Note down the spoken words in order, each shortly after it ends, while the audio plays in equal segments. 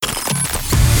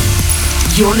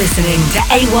You're listening to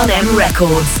A1M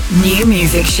Records New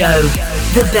Music Show.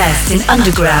 The best in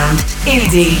underground,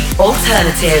 indie,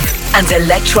 alternative, and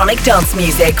electronic dance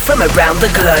music from around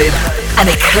the globe. An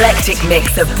eclectic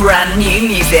mix of brand new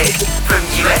music from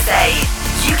USA,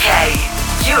 UK,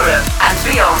 Europe, and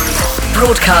beyond.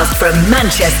 Broadcast from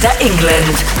Manchester,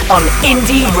 England on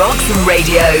Indie Rocks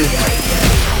Radio.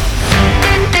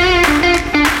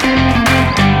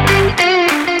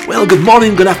 Well, good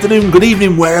morning, good afternoon, good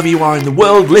evening, wherever you are in the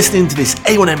world, listening to this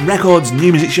A1M Records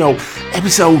New Music Show,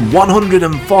 episode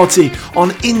 140 on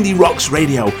Indie Rocks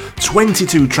Radio.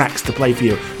 22 tracks to play for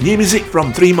you. New music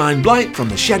from Three Mind Blight, from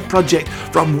the Shed Project,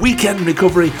 from Weekend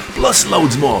Recovery, plus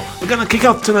loads more. We're going to kick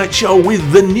off tonight's show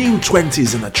with the New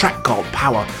 20s and a track called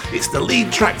Power. It's the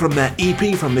lead track from their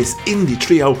EP from this indie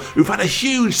trio who've had a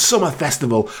huge summer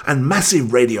festival and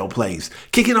massive radio plays.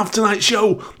 Kicking off tonight's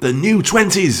show, the New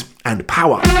 20s and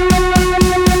Power.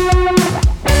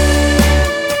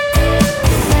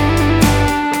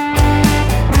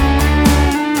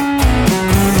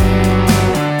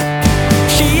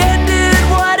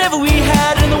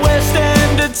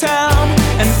 Town,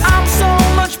 and I'm so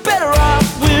much better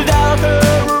off without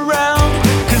her around.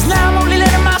 Cause now I'm only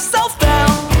letting myself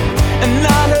down, and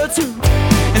not her too.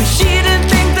 And she didn't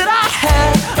think that I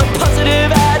had a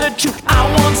positive attitude. I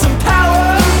want some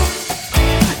power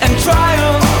and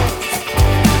triumph.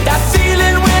 That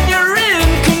feeling when you're in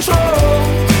control.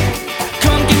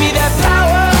 Come give me that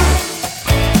power,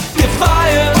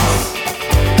 defiance.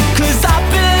 Cause I've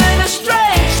been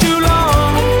estranged too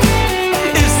long.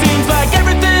 It seems like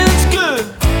everything's good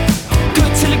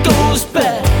till it goes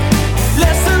bad.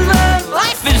 Lesson learned,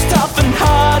 life is tough and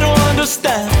hard to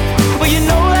understand. Well, you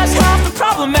know that's half the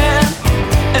problem, man,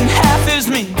 and half is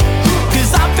me.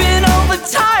 Cause I've been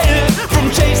overtired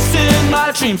from chasing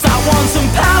my dreams. I want some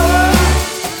power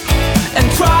and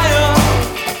triumph.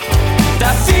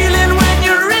 That feeling when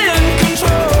you're in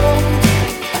control.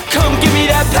 Come give me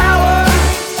that power,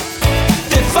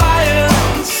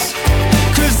 defiance.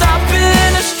 Cause I've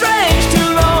been estranged too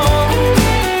long.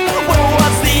 Well,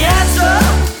 what's the answer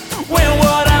when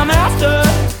what I'm after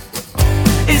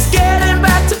is getting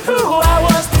back to who I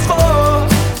was before?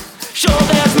 Sure,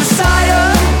 there's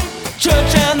Messiah,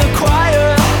 church and the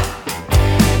choir,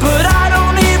 but I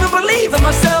don't even believe in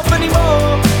myself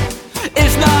anymore.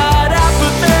 It's not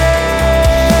apathy,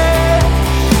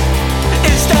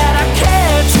 it's that I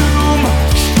care too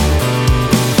much.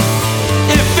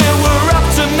 If it were up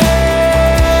to me,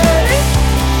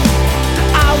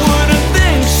 I wouldn't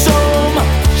think so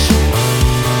much.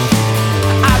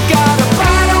 I gotta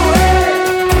find a way.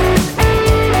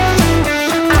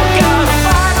 I gotta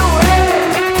find a way.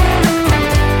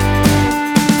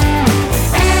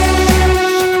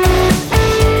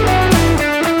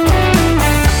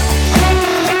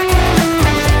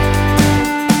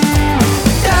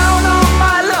 Down on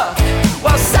my luck,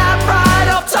 while sat right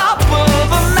up top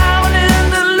of a mountain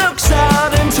that looks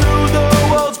out into the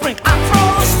world's brink. I throw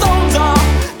the stones off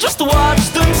just to watch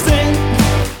them sing,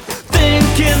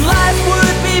 thinking life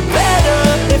would be better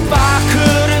if I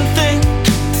couldn't think.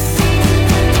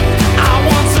 I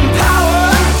want some power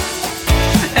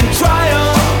and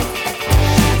triumph.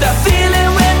 That feeling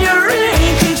when you're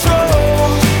in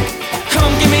control.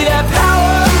 Come give me that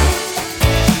power,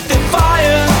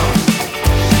 defiance.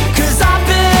 Cause I've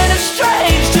been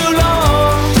estranged too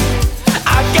long.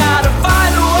 I gotta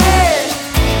find a way.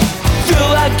 Feel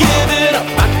like giving up.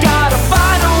 I gotta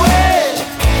find a way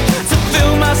to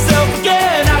feel myself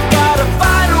again. I gotta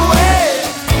find a way.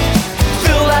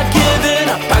 Feel like giving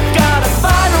up. I gotta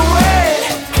find a way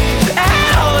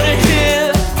out of here.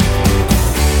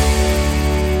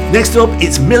 Next up,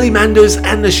 it's Mille Manders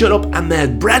and the Shut Up and their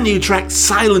brand new track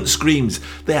Silent Screams.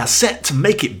 They are set to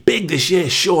make it big this year,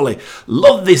 surely.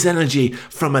 Love this energy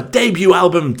from a debut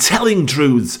album, Telling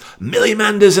Truths. Mille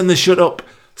Manders and the Shut Up,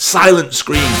 Silent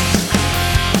Screams.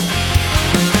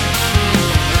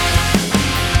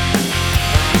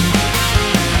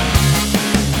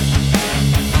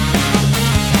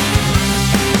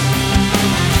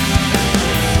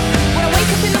 When I wake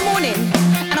up in the morning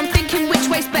and I'm thinking which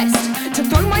way's best, to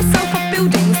throw myself off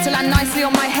buildings to land nicely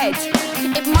on my head.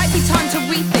 It might be time to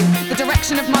rethink the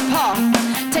direction of my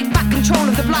path, take back control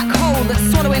of the black hole that's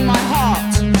swallowing my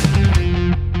heart. In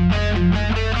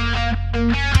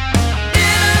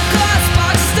a glass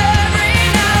box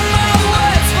staring at my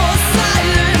words for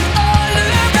silent all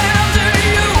around, and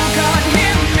you can't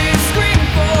hear me scream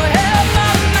for help.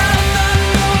 My mouth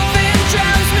unmoving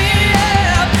drowns me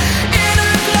out. In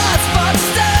a glass box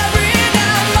staring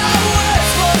at my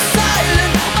words for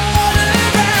silent all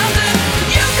around, and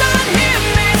you can't hear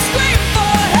me scream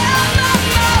for help. My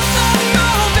mouth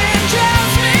unmoving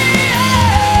drowns me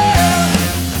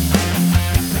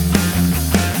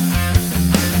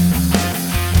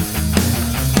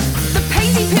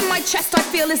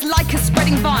is like a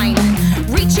spreading vine,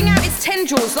 reaching out its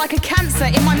tendrils like a cancer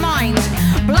in my mind.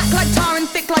 Black like tar and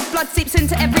thick like blood seeps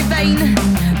into every vein.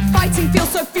 Fighting feels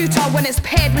so futile when it's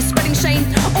paired with spreading shame.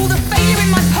 All the failure in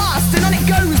my past, and on it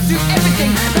goes, do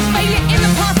everything. The failure in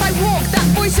the path I walk, that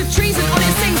voice of treason on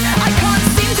it sings. I can't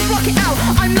seem to block it out,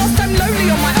 I'm lost, I'm lonely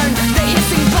on my own. The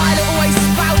hissing violet always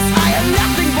spouts, I am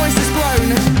nothing, voice has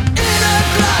grown. In a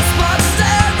glass box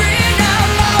staring out,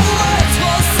 my words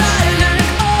fall silent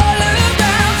all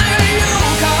around, and you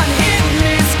can't hear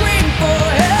me scream for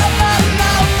help. My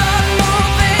mouth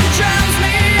unmoving drowns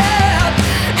me out.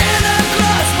 In a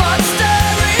glass box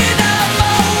staring out,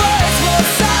 my words fall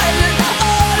silent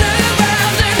all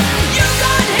around, and you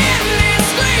can't hear me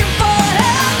scream for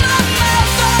help. My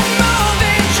mouth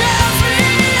unmoving drowns me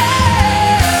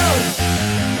out.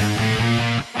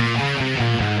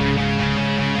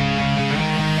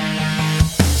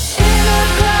 In a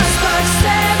glass box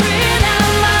staring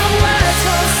out, my words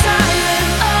fall silent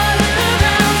all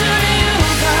around, and you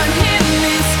can't hear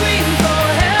me scream for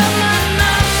help. My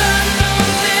mouth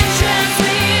unmoving drowns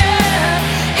me out.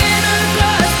 In a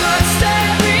glass box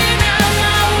staring out,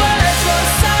 my words fall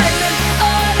silent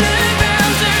all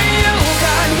around, and you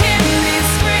can't hear me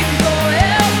scream for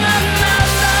help. My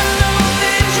mouth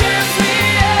unmoving drowns me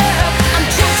out. I'm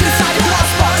trapped inside a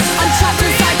glass box, I'm trapped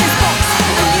inside this box,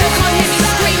 and you can't hear me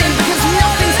screaming because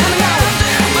nothing's coming out.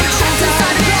 I'm trapped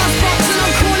inside a glass box and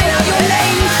I'm calling out your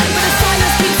name, but the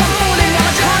silence keeps on falling while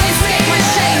I can't escape my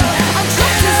shame. I'm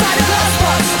trapped inside a glass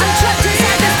box, I'm trapped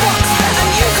inside this box, and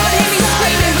you can't hear me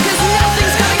screaming because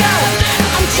nothing's coming out.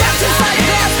 I'm trapped inside a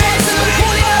glass box and I'm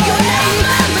calling out your name,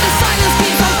 but the silence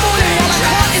keeps on falling while I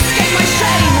can't escape my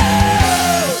shame.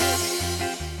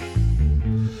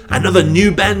 Another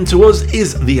new band to us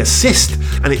is The Assist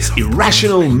and its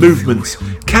Irrational Movements.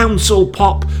 Council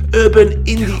pop, urban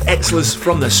indie excellence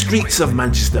from the streets of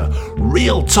Manchester.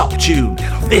 Real top tune.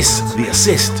 This, The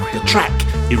Assist, the track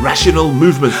Irrational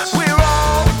Movements. We're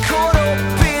all caught up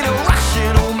in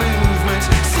irrational movements.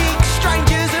 Seek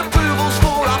strangers' approvals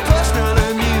for our personal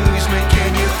amusement.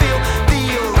 Can you feel the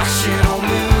irrational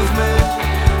movement?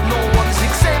 No one's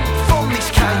exempt from this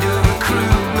kind of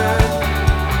recruitment.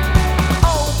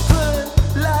 Open,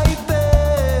 laid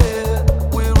bare.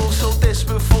 We're all so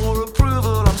desperate for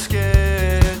approval, I'm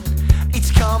scared.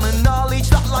 It's common knowledge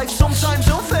that life's sometimes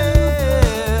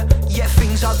unfair. Yet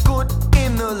things are good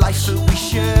in the life that we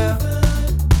share.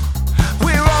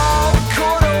 We're all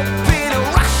caught up in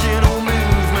irrational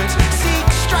movements. Seek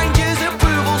strangers'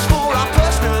 approvals for our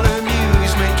personal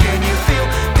amusement. Can you feel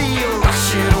the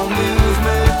irrational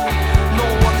movement? No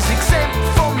one's exempt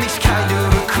from this kind of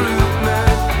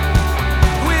recruitment.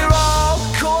 We're all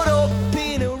caught up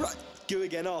in Go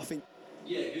again, I think.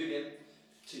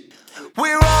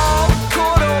 We're all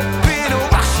caught up in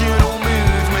irrational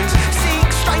movements.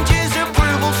 Seek strangers'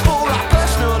 approvals for our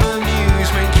personal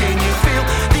amusement. Can you feel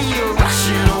the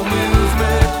irrational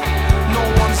movement? No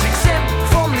one's exempt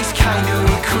from this kind of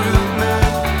recruitment.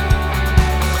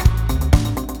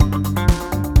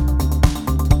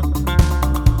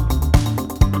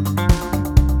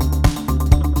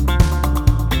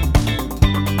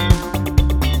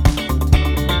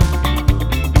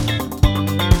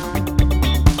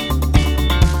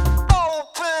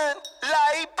 Open,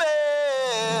 lay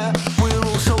bare. We're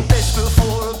all so desperate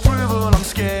for approval, I'm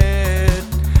scared.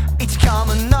 It's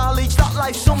common knowledge that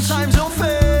life's sometimes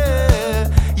unfair.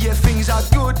 Yeah, things are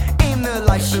good in the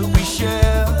life that we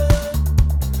share.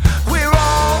 We're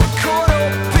all caught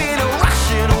up in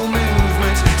irrational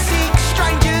movements. Seek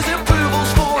strangers'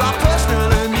 approvals for our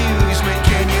personal amusement.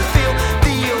 Can you feel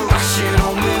the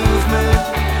irrational movement?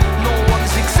 No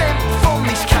one's exempt from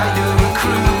this kind of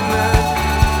recruitment.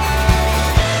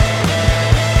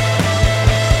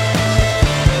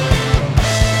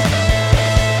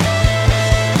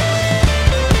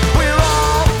 We're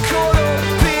all caught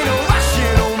up in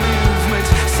irrational movements.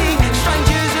 Seek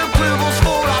strangers' approvals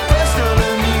for our personal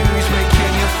amusement.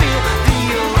 Can you feel the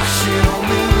irrational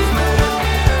movement?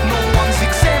 No one's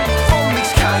exempt from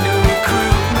this kind of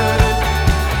recruitment.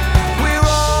 We're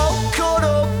all caught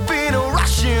up in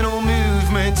irrational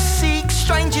movements. Seek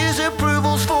strangers'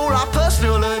 approvals for our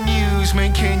personal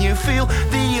amusement. Can you feel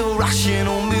the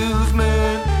irrational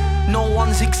movement? No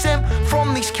one's exempt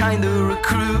from this kind of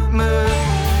recruitment.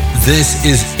 This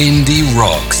is Indie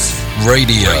Rocks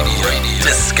Radio.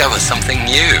 Discover something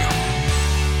new.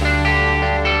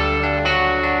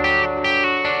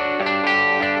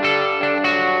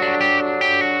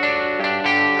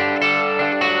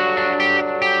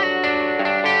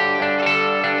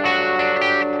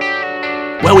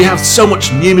 Well, we have so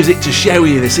much new music to share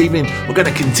with you this evening. We're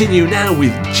going to continue now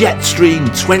with Jetstream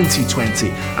 2020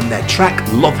 and their track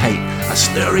Love Hate, a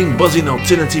stirring, buzzing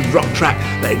alternative rock track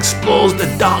that explores the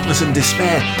darkness and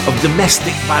despair of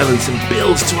domestic violence and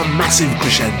builds to a massive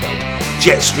crescendo.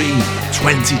 Jetstream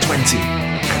 2020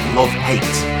 and Love Hate.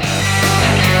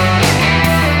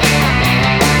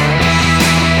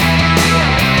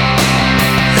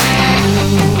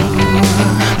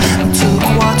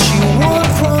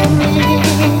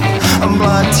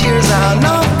 Blood, tears, I'm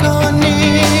not gonna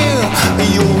kneel.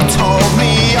 You told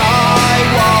me I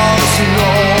was no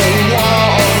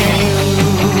one.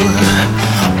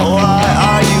 Why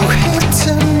are you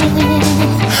hitting me?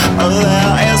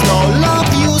 There is no love,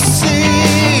 you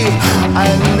see.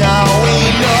 And now we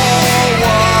know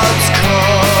what's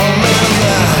coming.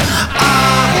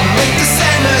 I will make the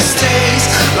same mistakes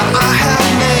like I have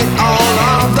made all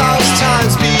of those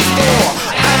times before.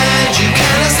 And you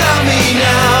can't stop me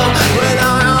now when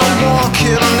I'm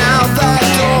walking out that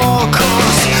door,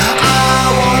 'cause I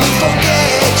wanna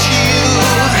forget you.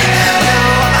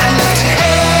 Now I love to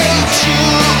hate you.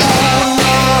 Oh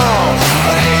no,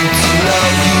 I hate to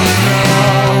love you now.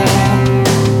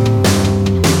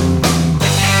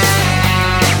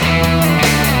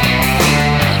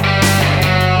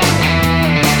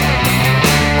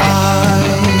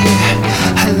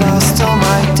 I lost all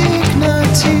my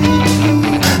dignity.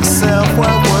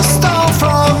 Self-worth was stolen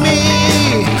from me.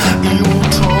 You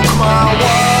took my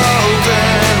world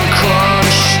and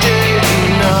crushed it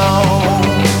now.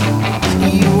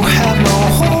 You have no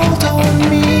hold on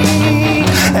me.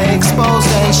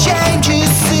 Exposed and shamed, you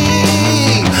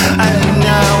see. And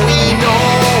now we know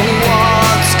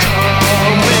what's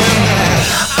coming.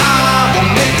 I will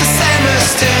make the same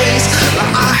mistakes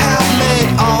like I have made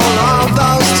all of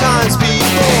those times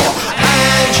before.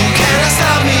 And you can't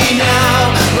stop me now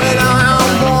when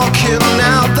I'm walking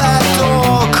out that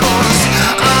door, 'cause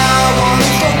I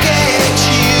wanna forget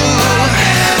you.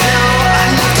 Now I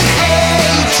love to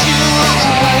hate you.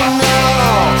 Oh no,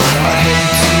 I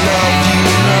hate to love you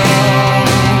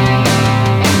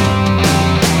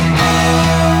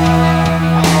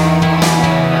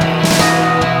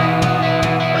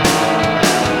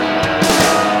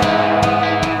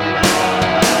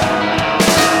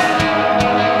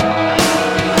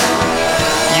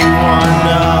You wanna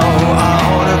know, I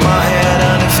hold up my head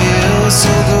and it feels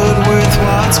so good with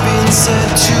what's been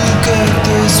said to get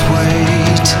this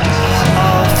weight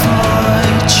off my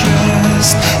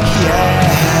chest. Yeah,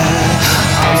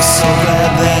 I'm so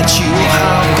glad that you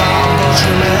have gone, but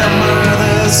remember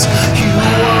this, you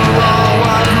were all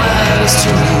what matters to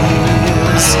me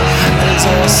is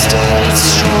I stayed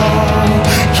strong.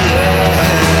 Yeah,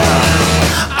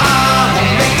 I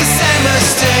will make the same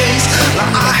mistakes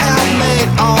like I have made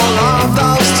all of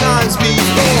those times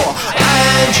before.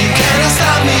 And you can't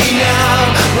stop me now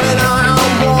when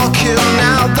I'm walking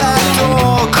out that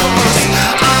door, 'cause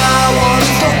I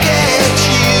wanna forget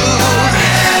you.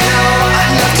 Now I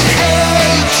love to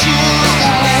hate you.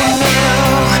 Now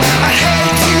I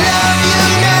hate to love you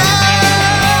now.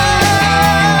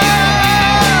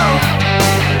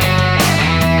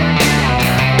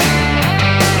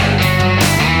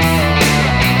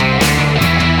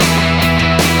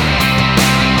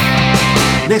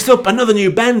 Next up, another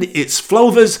new band. It's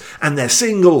Flowvers and their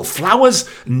single Flowers,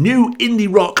 new indie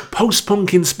rock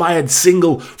post-punk inspired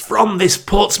single from this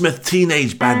Portsmouth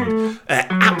teenage band.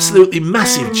 Absolutely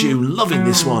massive tune, loving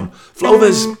this one.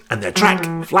 Flowvers and their track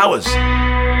Flowers.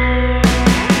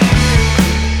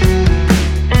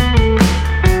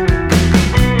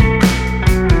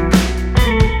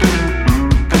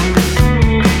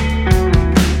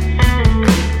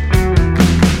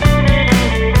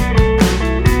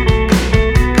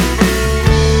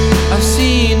 I've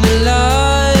seen the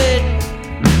light.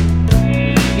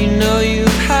 You know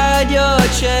you've had your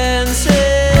chances.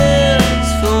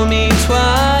 Fool me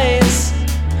twice,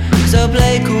 'cause I'll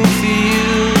play cool for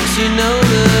you, 'cause you know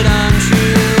that I'm true.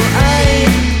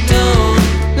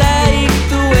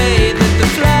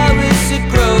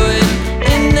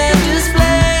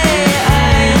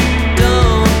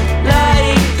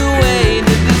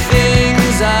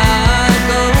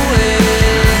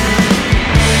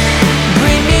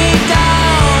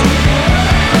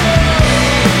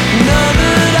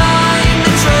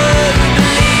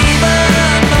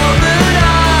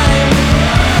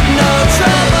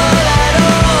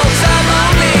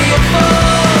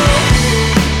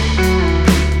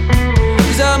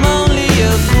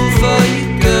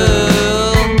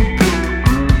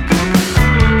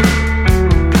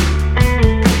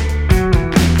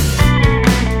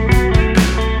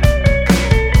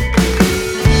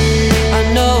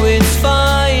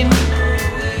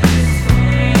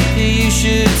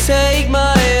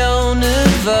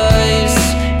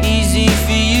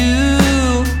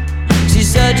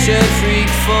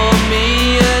 for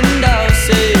me, and I'll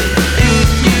say, if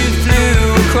you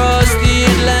flew across the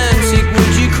Atlantic,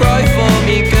 would you cry for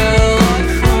me, girl?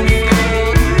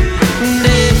 And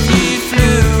if you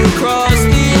flew across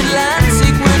the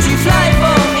Atlantic, would you fly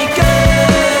for me, girl?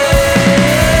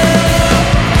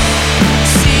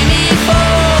 See me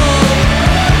fall,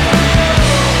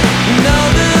 know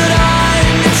that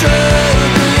I'm the true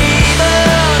believer,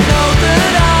 know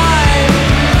that I'm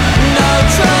no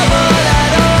trouble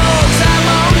at all, 'cause I'm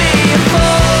only a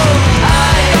fool.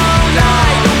 I don't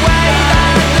like the way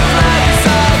that the flowers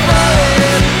are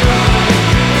growing.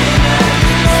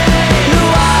 No,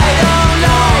 I don't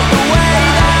like the way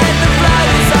that the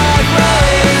flowers are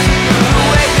growing. The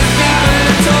way the people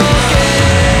are talking.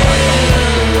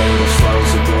 The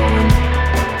flowers are growing.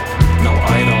 No,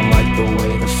 I don't like the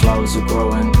way the flowers are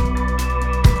growing.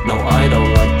 No, I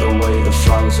don't like the way the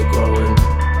flowers are growing.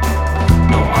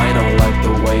 No, I don't like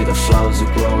the way the flowers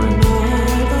are growing.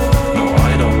 No,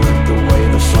 I don't like the way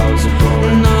the flowers are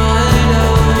growing. No,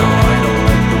 I don't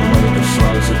like the way the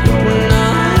flowers are growing.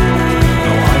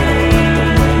 No, I don't like the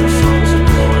way the flowers are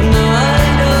growing. No,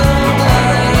 I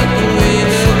don't like the way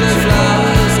that the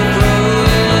flowers are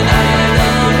growing. I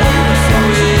don't like the way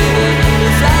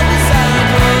that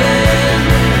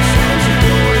the flowers are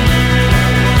growing.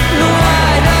 No,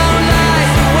 I don't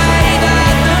like the way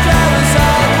that the flowers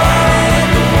are growing.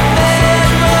 They're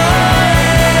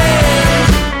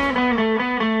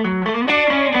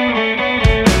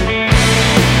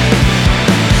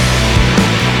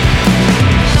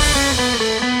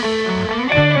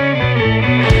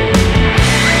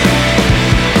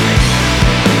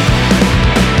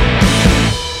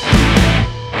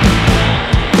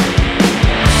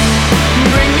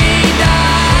bring me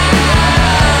down.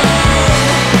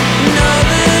 Know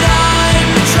that I'm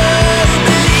the true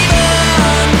believer.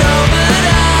 Know that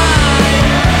I'm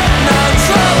no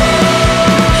trouble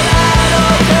at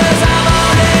all, 'cause I'm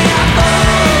only a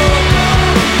fool.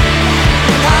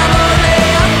 I'm only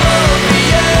a fool for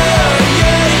you.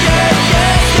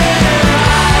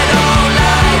 I don't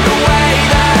like the way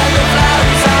that the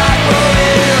flowers are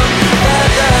growing. That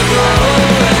they're growing.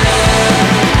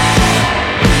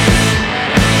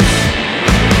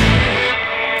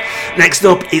 Next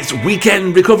up, it's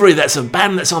Weekend Recovery. That's a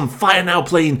band that's on fire now,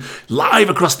 playing live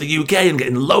across the UK and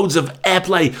getting loads of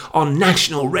airplay on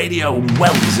national radio.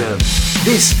 Well deserved.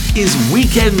 This is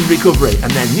Weekend Recovery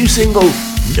and their new single,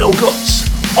 No Guts,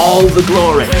 All the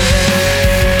Glory.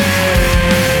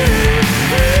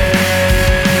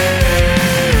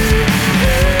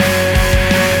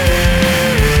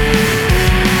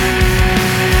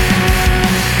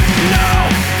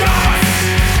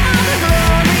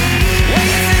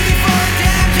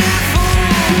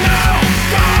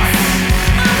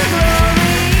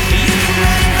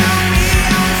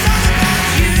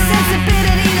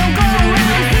 Sensibility don't go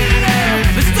around here.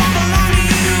 This don't belong to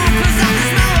you, 'cause I'm the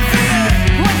smell of fear.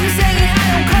 What you saying? I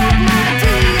don't call my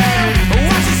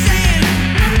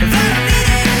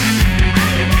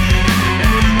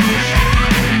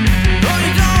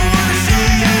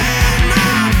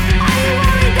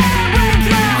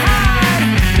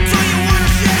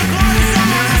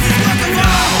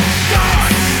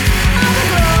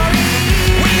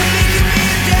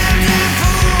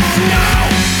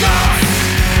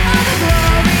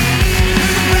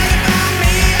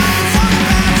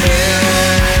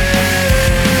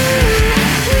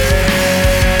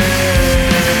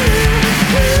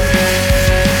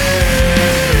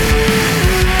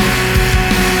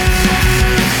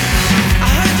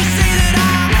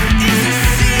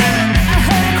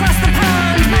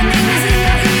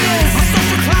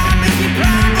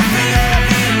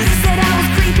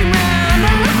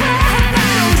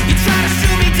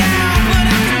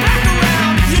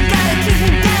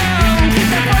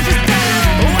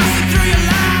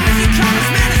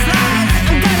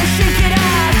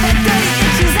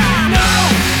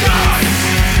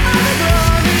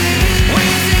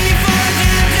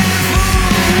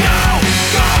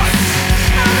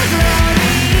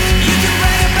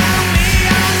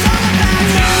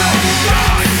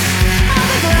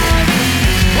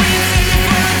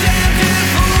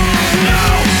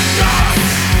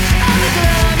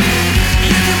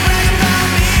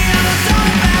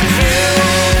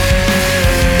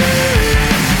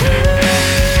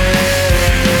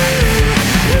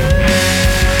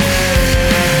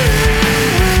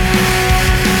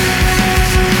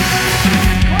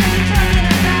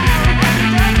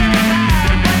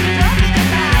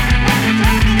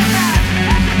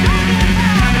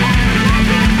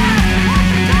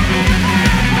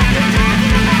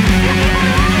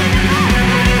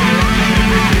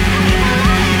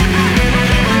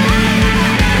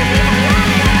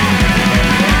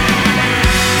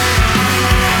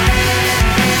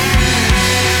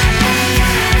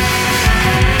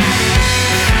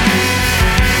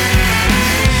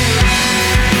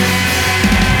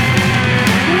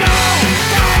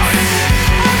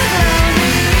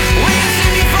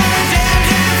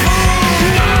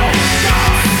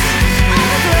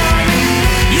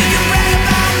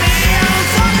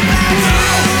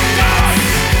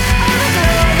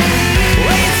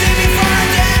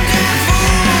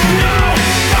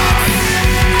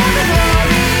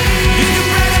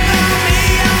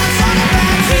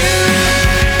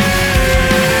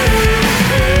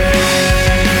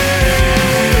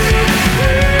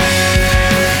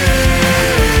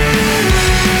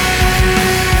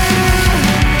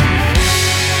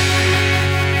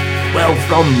Well,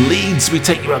 from Leeds we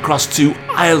take you across to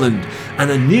Ireland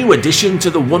and a new addition to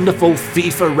the wonderful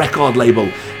FIFA record label.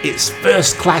 It's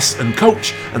First Class and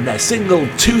Coach and their single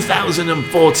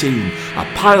 2014,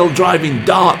 a pile-driving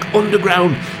dark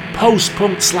underground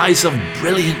post-punk slice of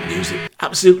brilliant music.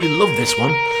 Absolutely love this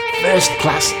one. First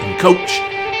Class and Coach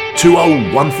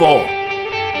 2014.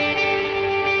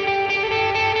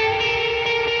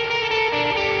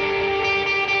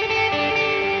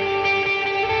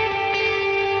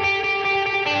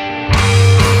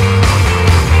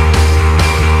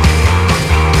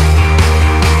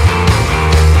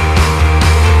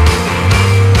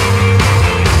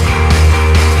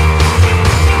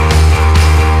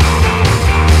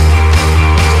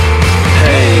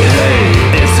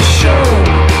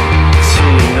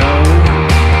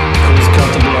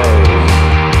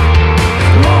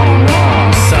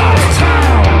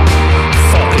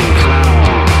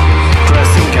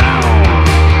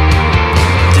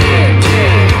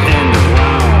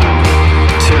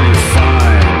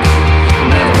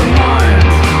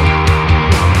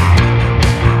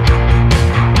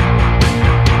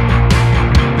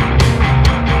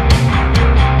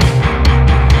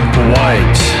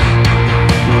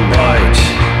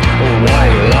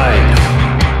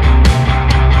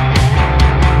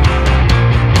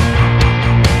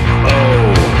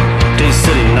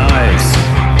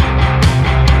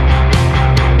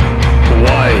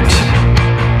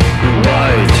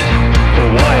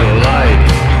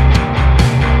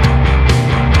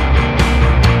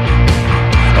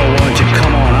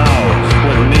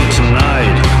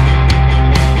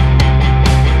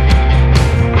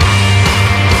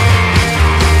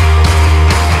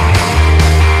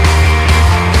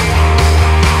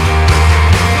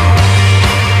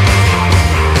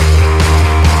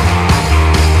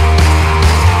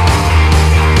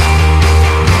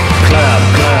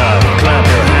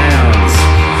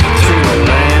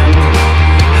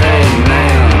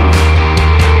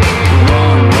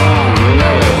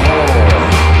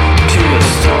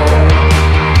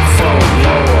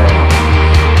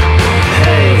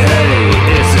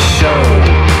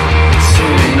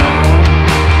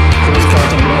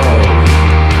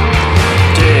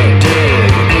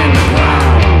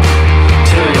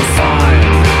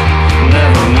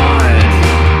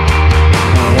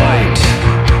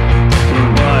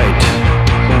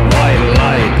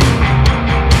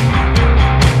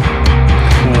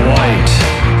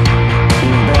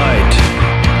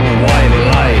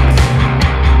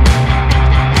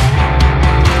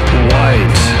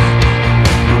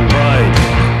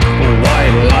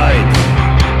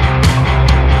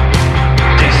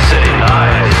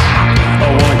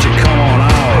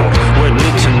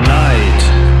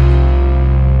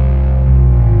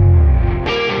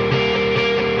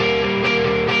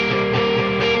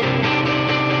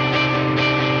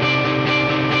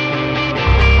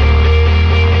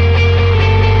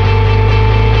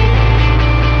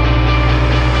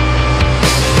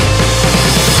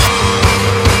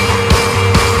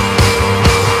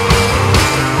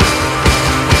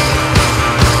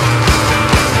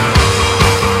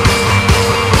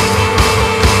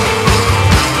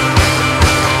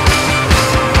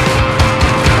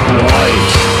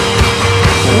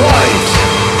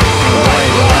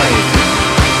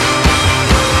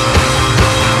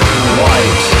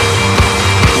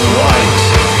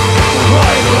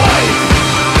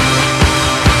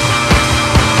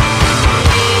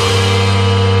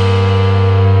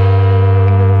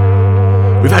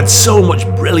 Had so much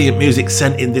brilliant music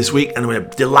sent in this week and we're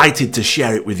delighted to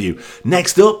share it with you.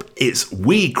 Next up, it's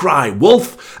We Cry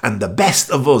Wolf and The Best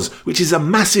of Us, which is a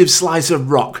massive slice of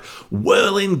rock,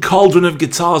 whirling cauldron of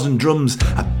guitars and drums,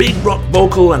 a big rock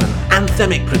vocal and an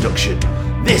anthemic production.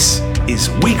 This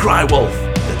is We Cry Wolf,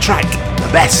 the track The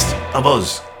Best of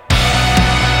Us.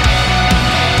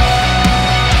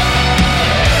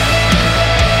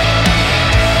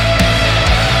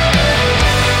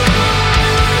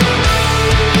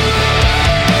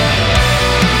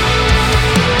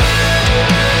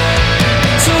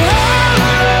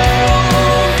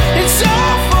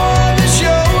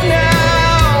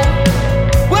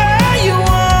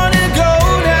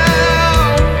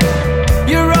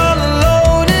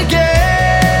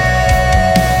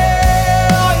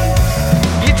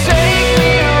 You're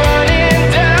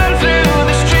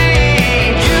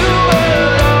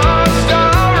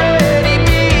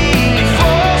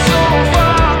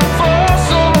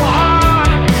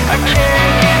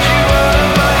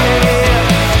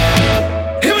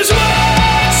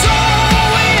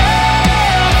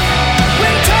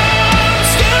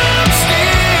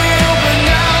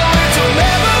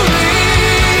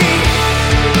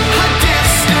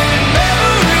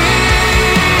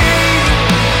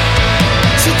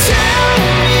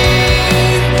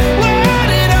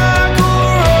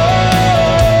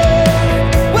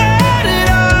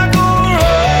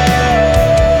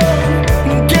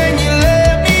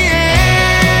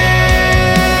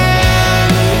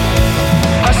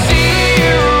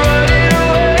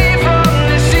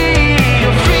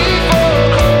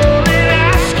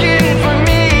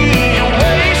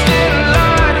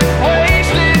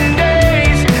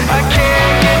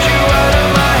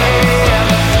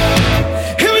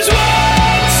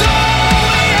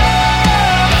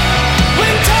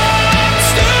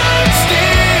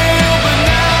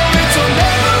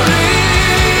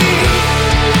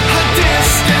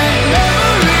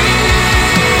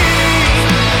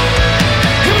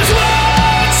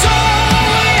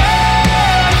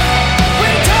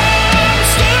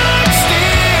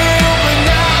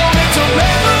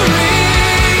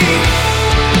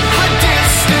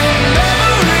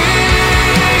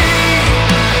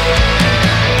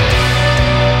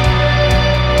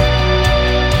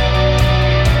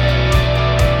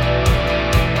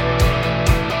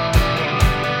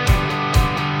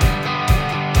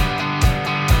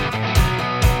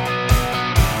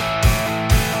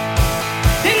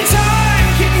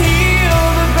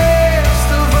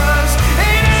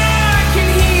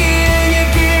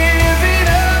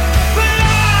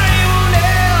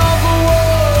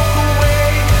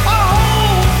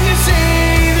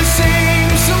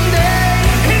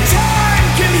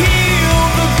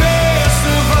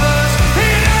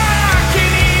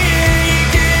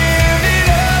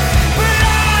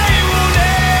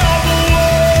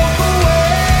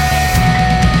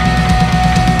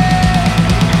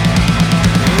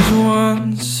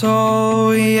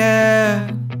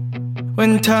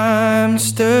when time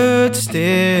stood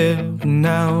still, but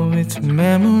now it's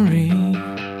memory.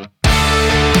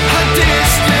 A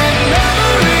distant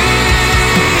memory.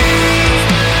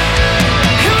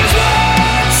 It was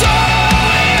once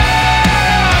all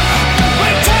young,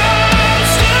 when time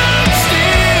stood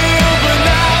still, but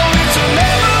now it's a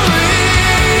memory.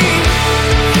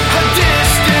 A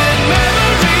distant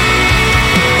memory.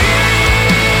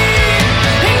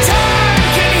 And time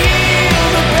can heal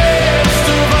the best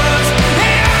of us,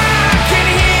 and I can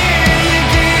hear you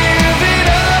give it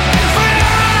up, but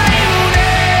I will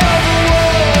never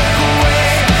walk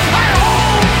away. I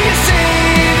hope you say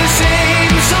the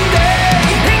same someday.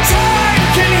 And time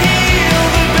can heal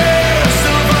the best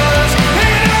of us,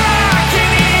 and I can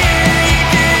hear you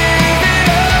give it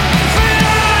up, but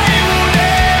I will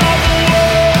never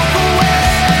walk away.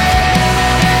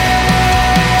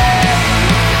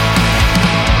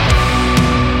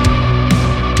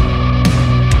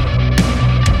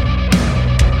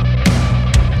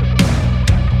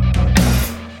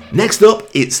 Next up,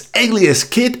 it's Alias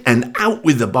Kid and Out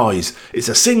With The Boys. It's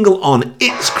a single on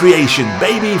It's Creation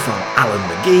Baby from Alan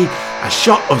McGee, a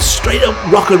shot of straight up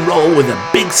rock and roll with a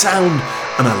big sound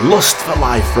and a lust for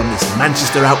life from this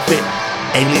Manchester outfit,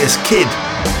 Alias Kid,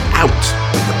 Out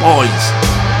With The Boys.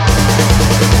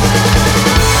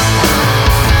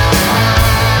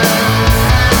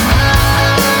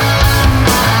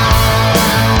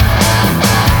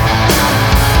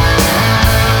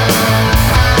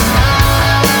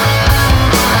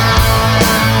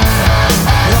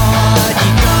 What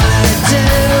you gonna do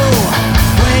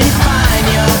when you find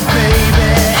your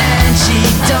baby and she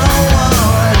don't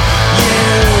want you?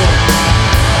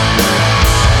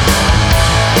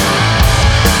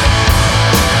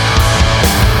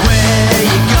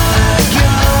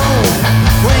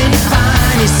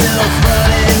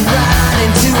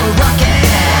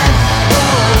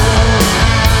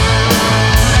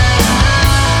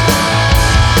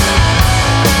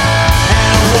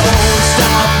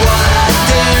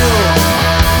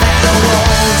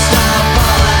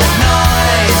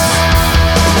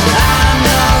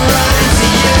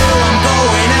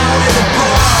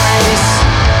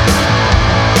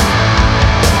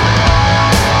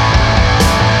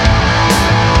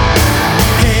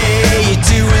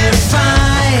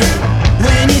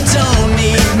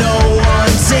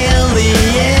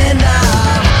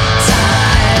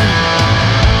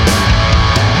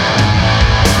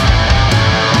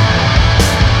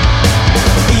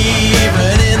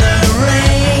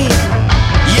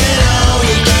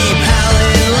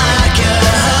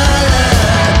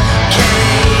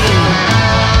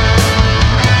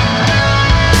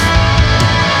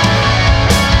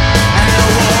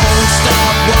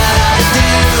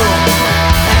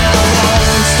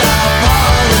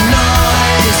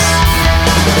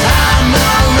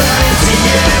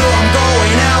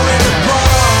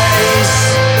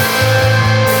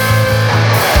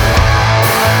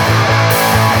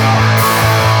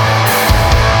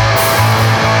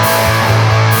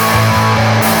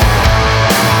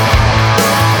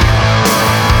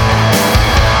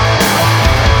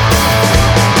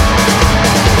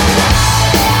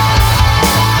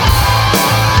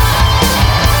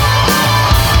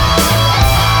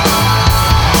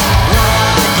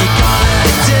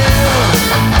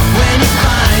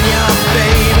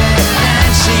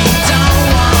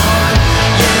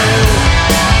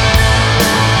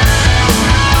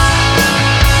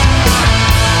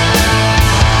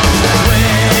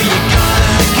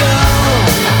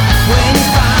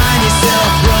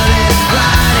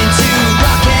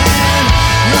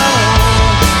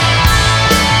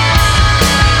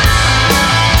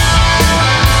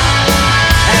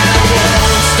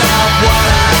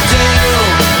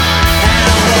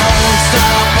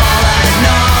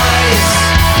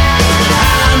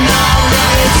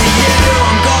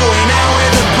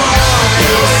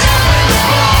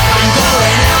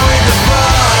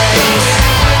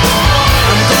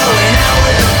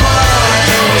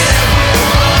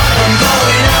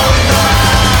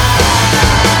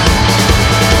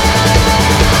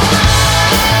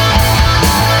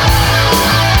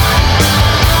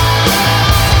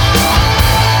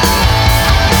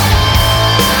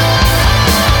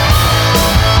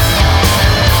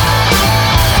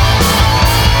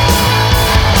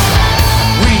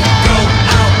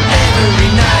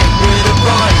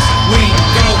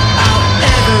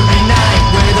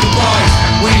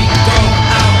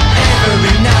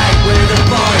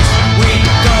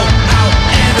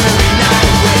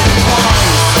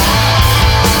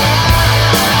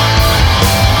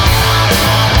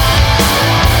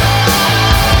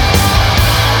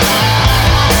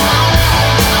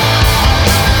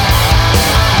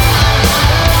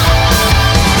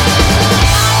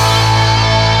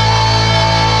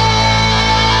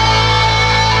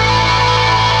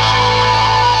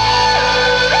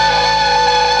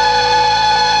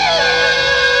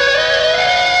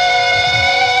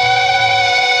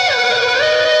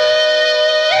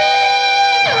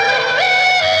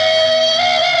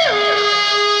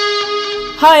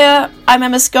 Hiya, I'm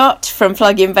Emma Scott from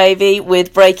Pluggin Baby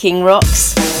with Breaking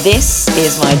Rocks. This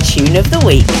is my tune of the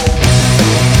week.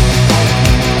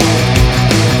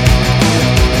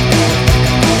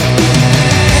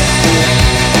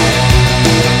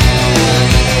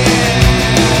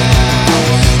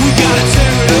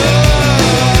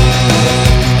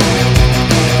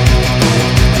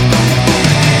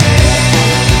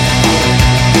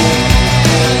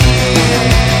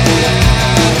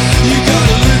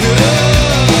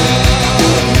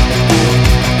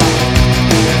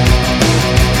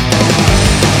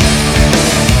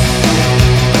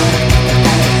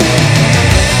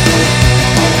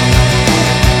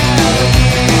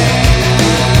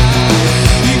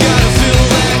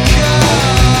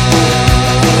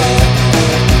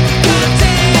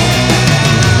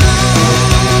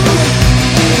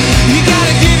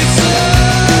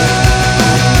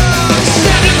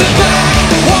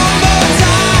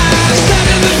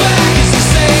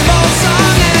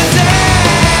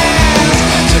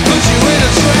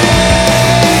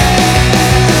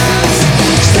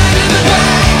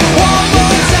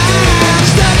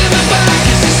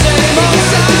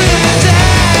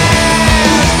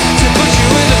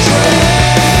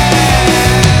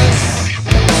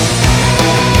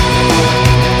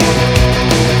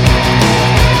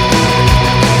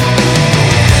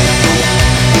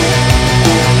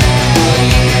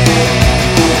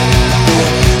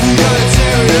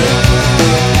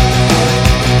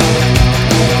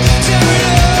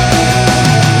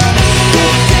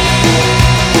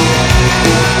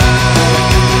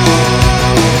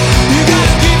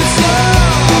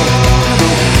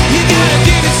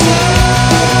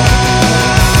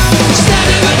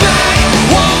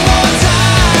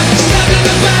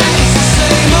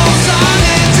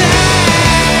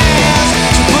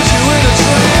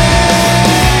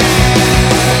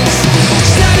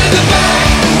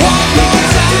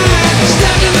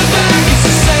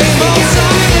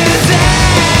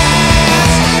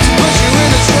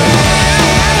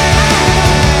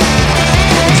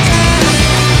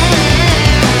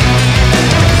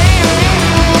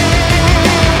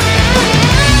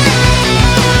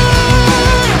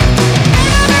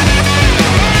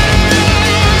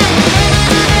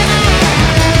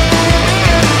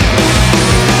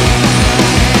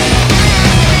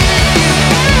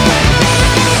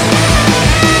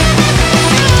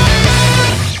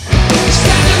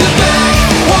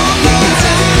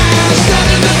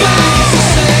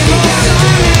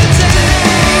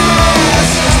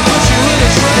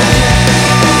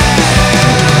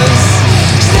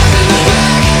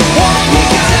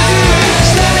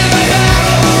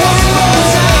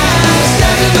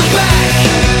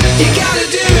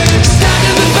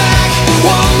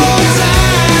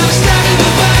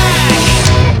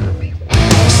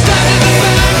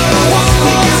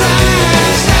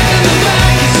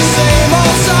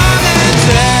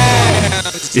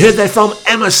 You heard there from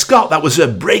Emma Scott. That was a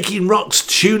Breaking Rocks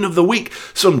tune of the week.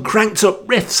 Some cranked up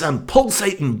riffs and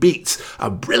pulsating beats.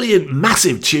 A brilliant,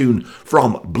 massive tune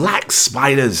from Black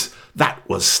Spiders. That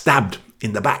was Stabbed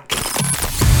in the Back.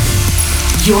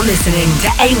 You're listening to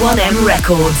A1M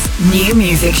Records New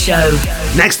Music Show.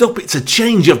 Next up, it's a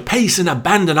change of pace and a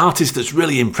band and artist that's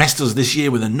really impressed us this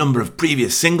year with a number of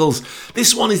previous singles.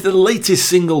 This one is the latest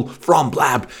single from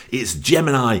Blab. It's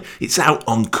Gemini. It's out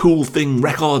on Cool Thing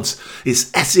Records.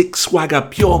 It's Essex swagger,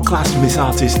 pure class miss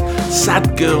artist,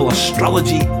 sad girl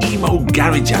astrology, emo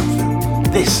garage anthem.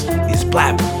 This is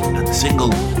Blab and the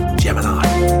single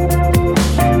Gemini.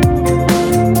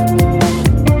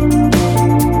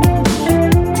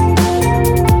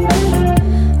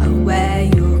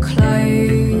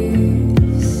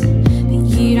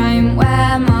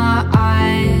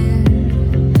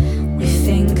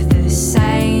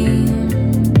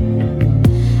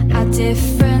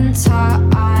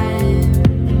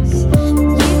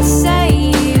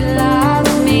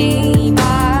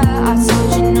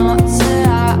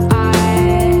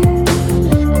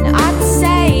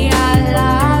 Say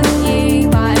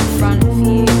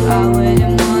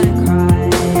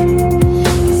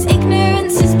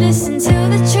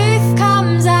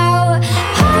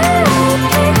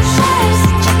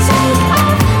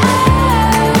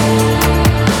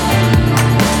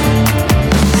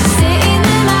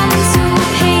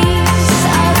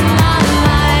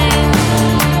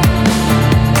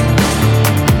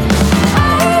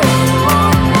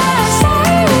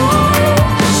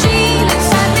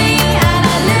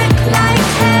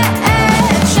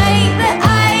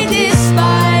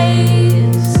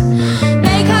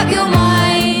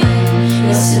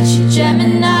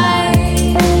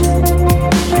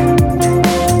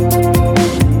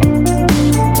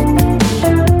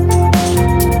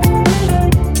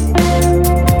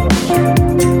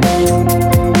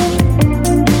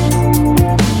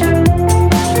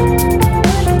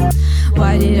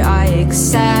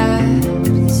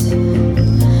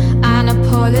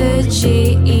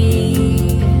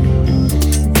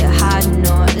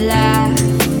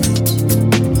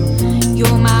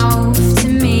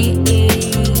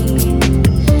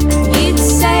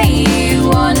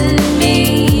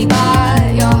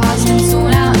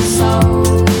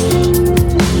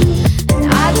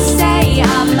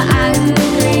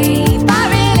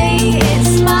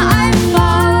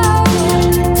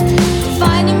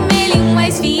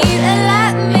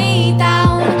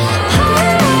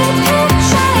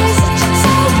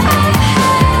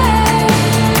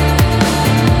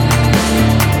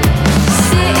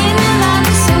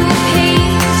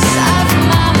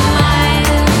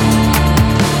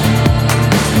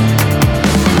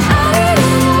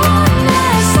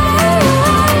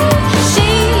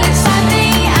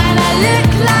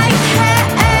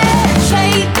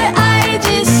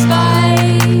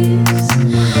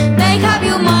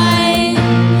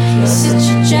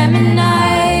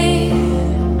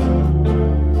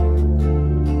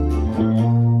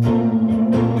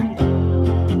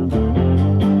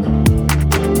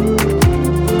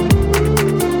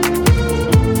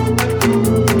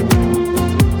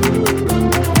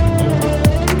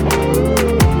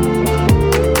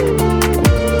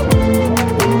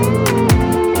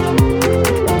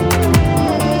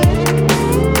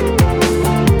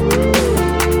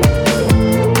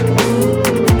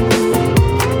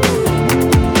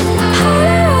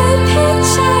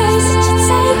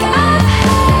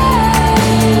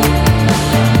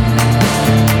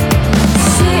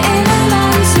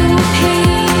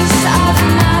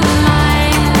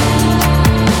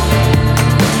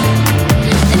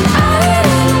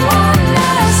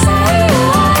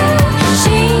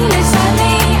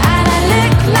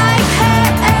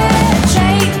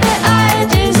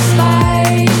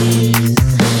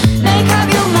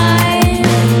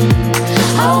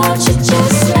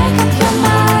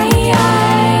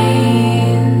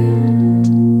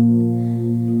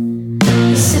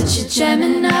bunch of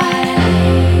Gemini.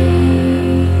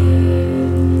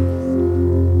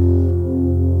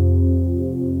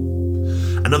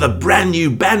 Another brand new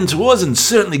band to us, and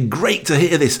certainly great to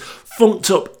hear this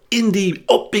funked up, indie,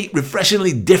 upbeat,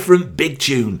 refreshingly different big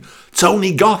tune.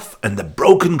 Tony Goff and the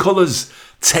Broken Colours,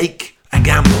 Take a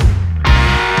Gamble.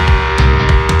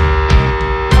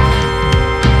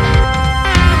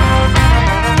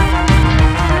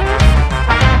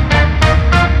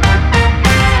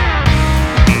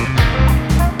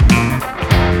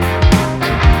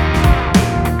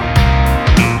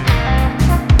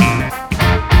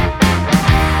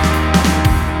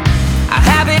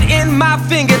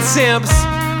 Fingertips,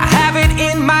 I have it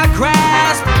in my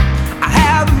grasp. I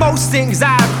have most things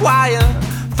I acquire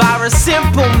for a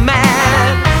simple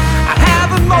man. I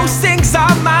have most things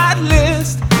on my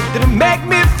list that'll make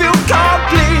me feel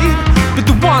complete. But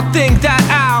the one thing that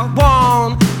I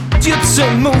want, you to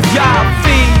move your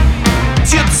feet,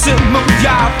 you to move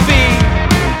your feet,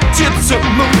 you to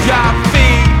move your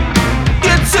feet,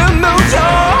 you to move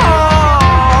your.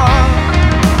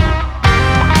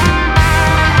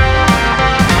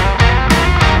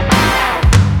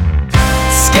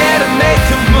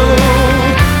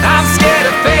 I'm scared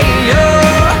of failure.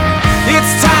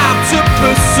 It's time to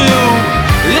pursue.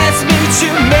 Let's meet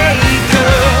Jamaica.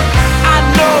 I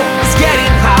know it's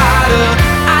getting harder.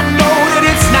 I know that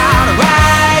it's not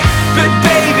right. But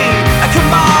baby,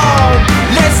 come on,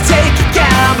 let's take a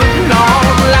gamble on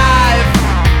life.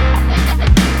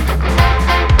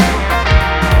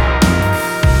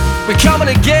 We're coming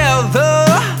together,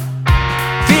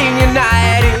 being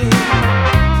united.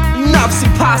 Enough's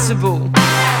impossible.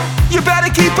 You better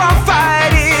keep on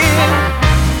fighting.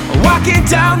 Walking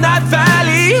down that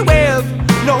valley with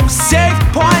no safe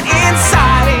point in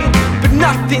sight. But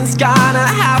nothing's gonna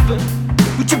happen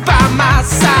with you by my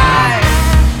side.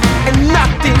 And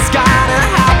nothing's gonna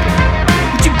happen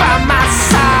with you by my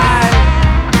side.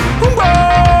 Whoa.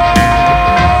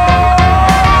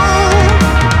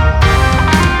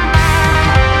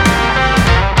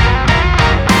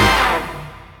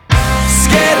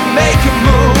 Scared to make a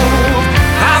move.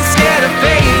 I'm scared of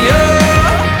failure.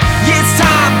 It's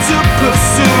time to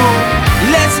pursue.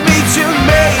 Let's meet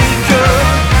Jamaica.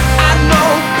 I know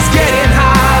it's getting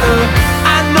harder.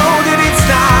 I know that it's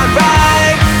not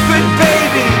right. But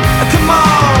baby, come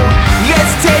on,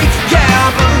 let's take a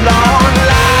gamble on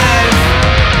life.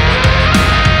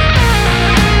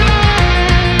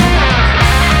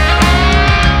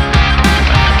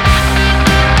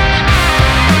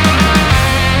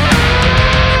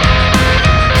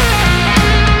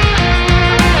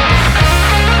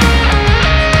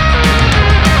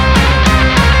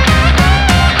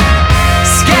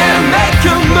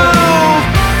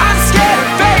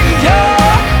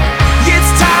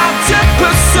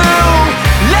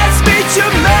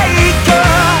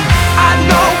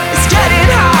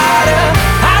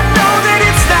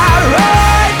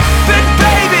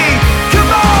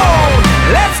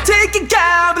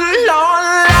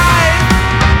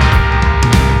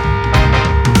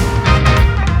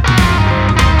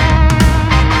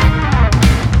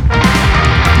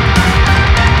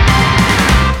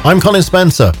 I'm Colin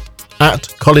Spencer, at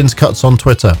Colin's Cuts on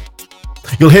Twitter.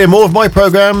 You'll hear more of my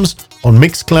programmes on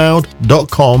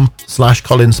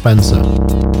mixcloud.com/Colin Spencer.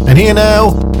 And here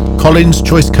now, Colin's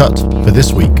choice cut for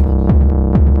this week.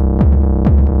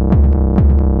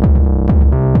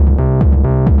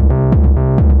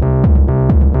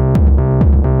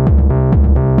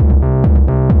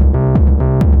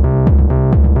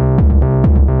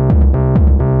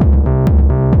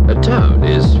 A town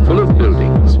is full of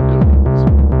buildings.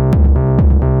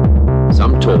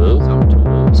 Some tall,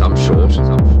 some short,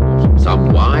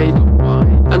 some wide,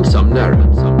 and some narrow.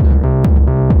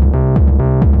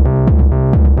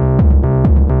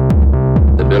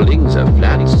 The buildings are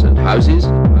flats and houses,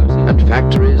 and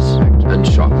factories and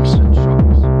shops.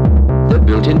 They're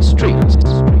built in streets.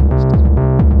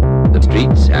 The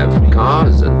streets have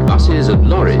cars and buses and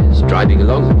lorries driving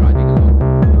along them.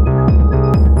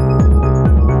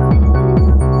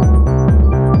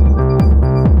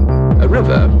 A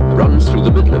river runs through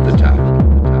the middle of the town.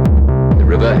 The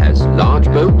river has large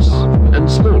boats and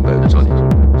small boats on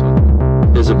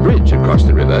it. There's a bridge across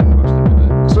the river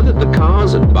so that the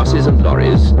cars and buses and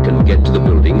lorries can get to the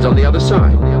buildings on the other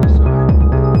side.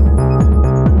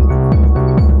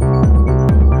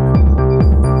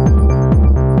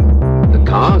 The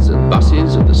cars and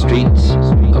buses and the streets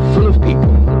are full of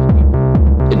people.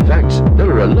 In fact, there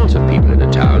are a lot of people in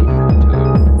a town.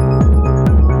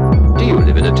 Do you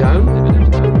live in a town?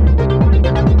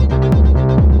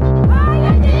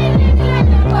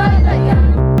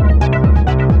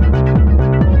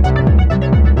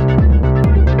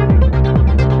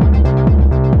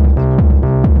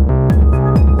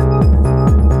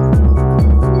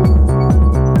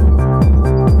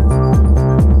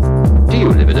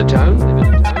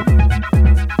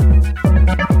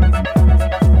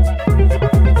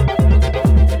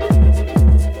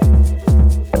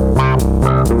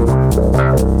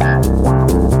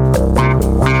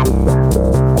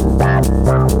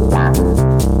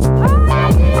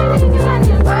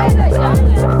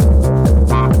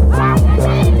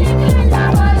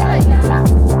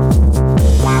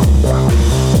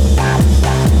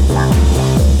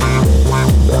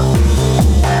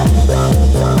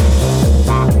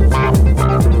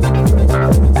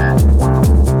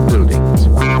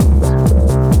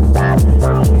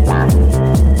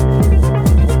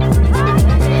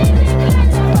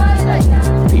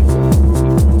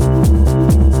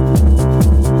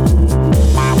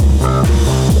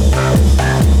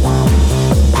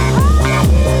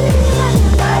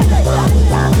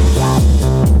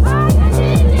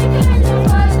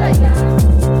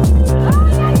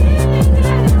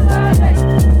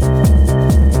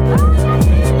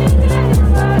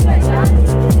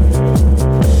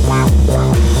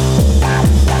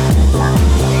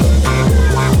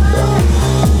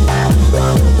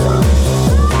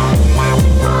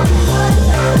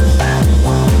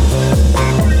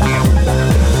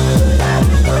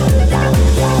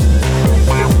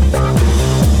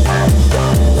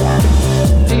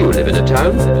 you live in a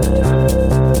town?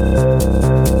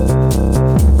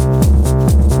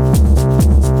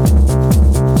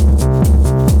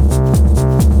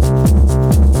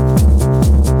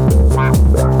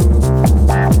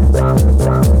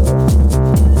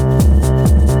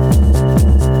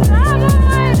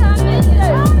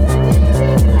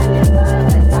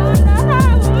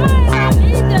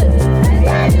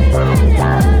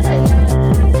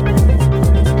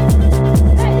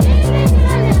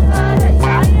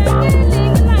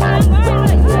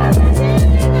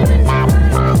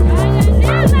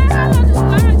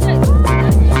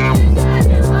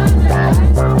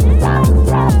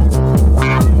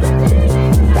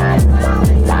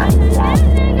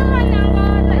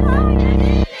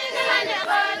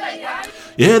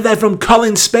 Yeah, they're from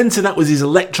Colin Spencer. That was his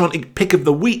electronic pick of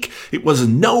the week. It was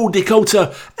No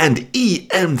Dakota and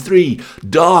EM3.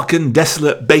 Dark and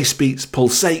desolate bass beats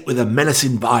pulsate with a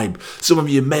menacing vibe. Some of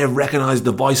you may have recognised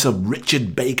the voice of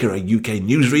Richard Baker, a UK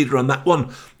newsreader on that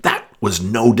one. That was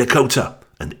No Dakota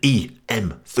and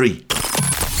EM3.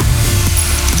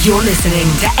 You're listening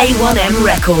to A1M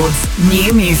Records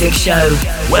New Music Show.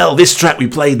 Well, this track we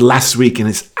played last week and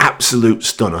it's absolute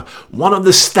stunner. One of the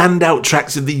standout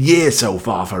tracks of the year so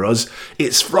far for us.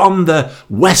 It's from the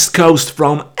West Coast,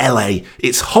 from LA.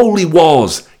 It's Holy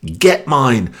Wars, Get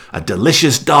Mine, a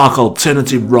delicious dark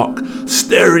alternative rock,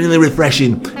 stirringly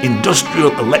refreshing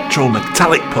industrial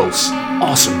electro-metallic pulse.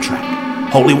 Awesome track.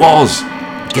 Holy Wars,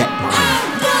 Get Mine.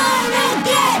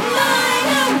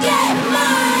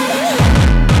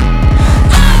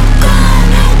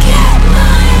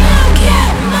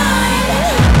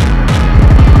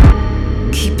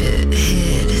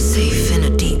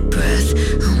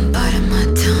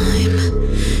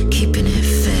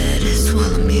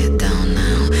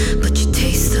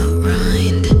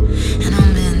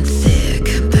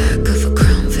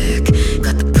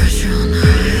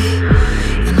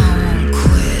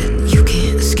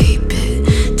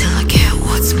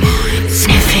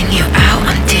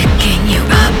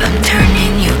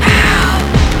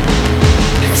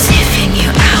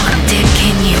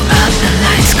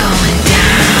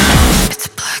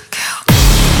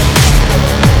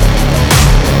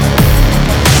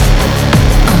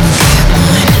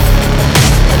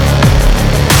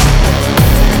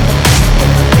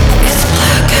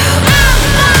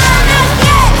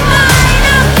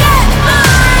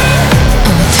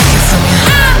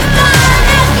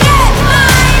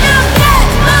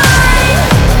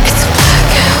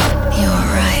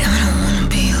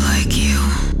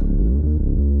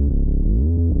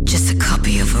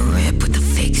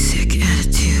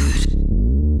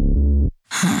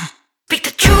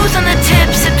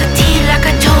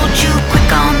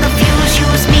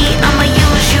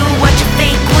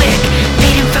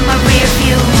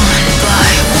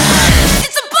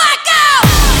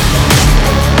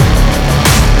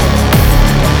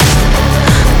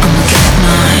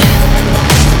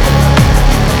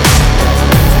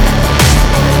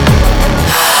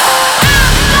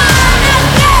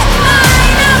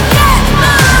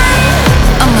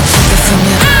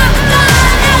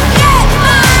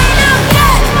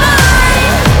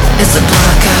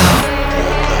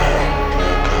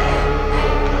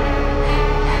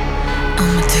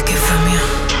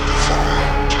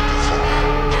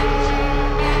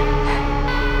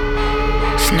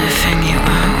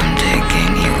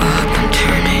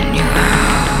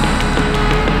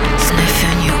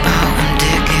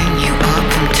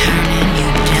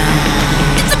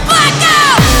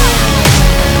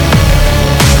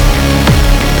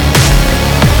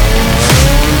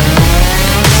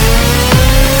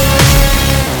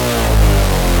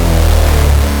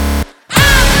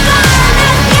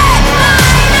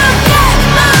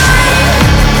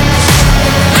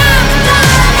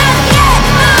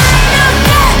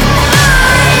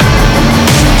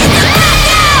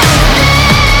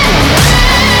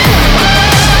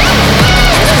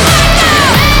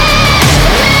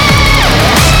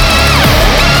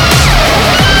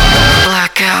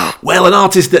 Well, an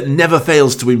artist that never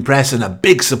fails to impress and a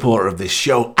big supporter of this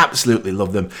show. Absolutely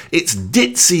love them. It's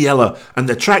Ditsea Yella and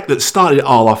the track that started it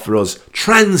all off for us,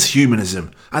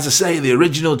 Transhumanism. As I say, the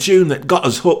original tune that got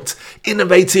us hooked.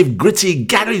 Innovative, gritty,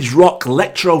 garage rock,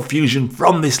 electro fusion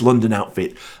from this London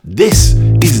outfit. This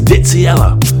is Ditsea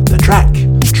Yella. The track,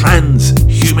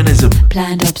 Transhumanism.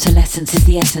 Planned obsolescence is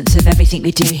the essence of everything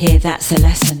we do here. That's a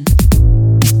lesson.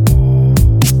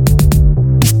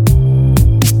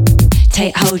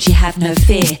 Take hold, you have no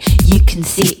fear. You can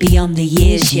see it beyond the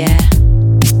years, yeah.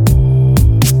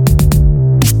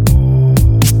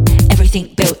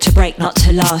 Everything built to break, not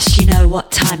to last. You know what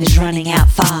time is running out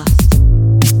fast.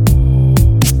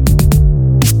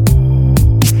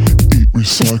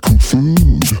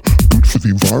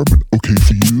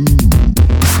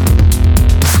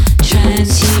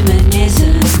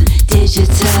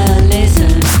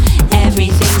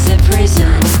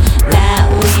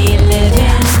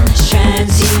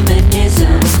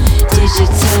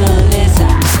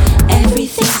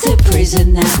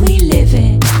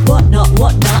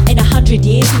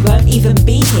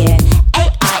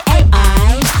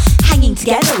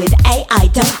 I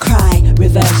don't cry.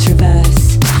 Reverse,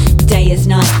 reverse. Day is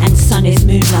night and sun is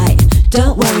moonlight.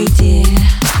 Don't worry, dear.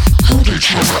 Hold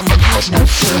each other and have no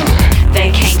fear.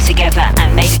 They came together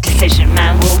and made a decision.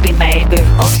 Man will be made with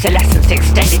obsolescence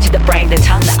extended to the brain, the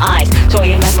tongue, the eyes. Store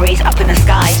your memories up in the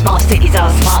sky. Smart cities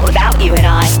are smart without you and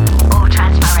I. All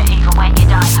transparent even when you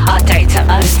die. Our data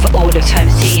owned for all of time.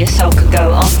 See, your soul could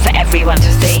go on for everyone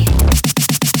to see.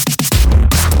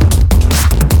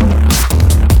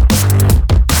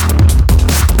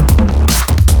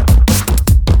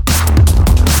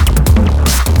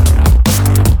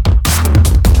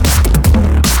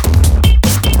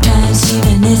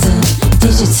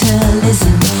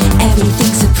 Digitalism,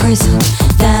 everything's a prison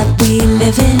that we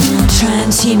live in.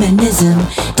 Transhumanism,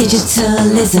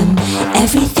 digitalism,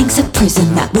 everything's a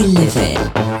prison that we live in.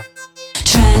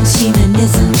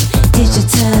 Transhumanism,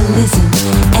 digitalism,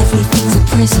 everything's a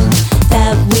prison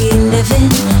that we live in.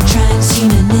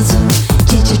 Transhumanism,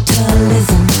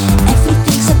 digitalism,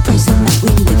 everything's a prison that we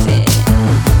live in.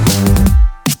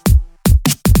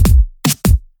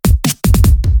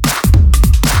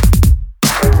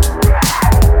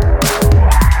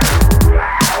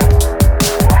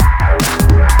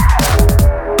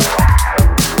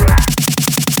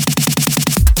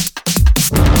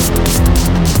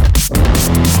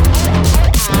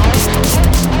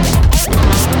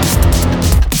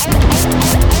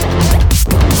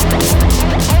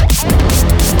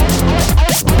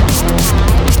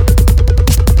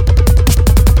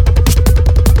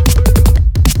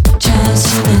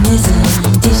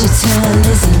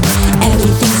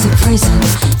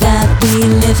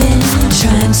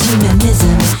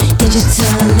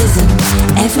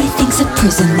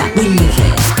 Prison that we live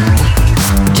in.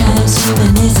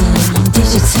 Transhumanism,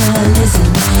 digitalism,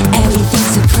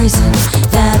 everything's a prison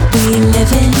that we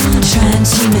live in.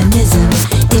 Transhumanism,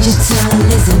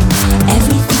 digitalism,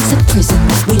 everything's a prison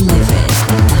that we live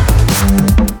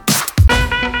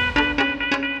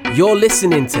in. You're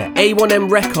listening to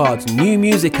A1M Records New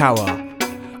Music Hour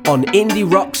on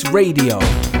Indie Rocks Radio.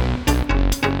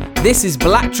 This is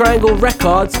Black Triangle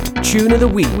Records Tune of the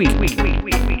Week.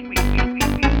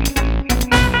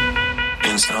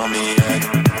 Insomniac.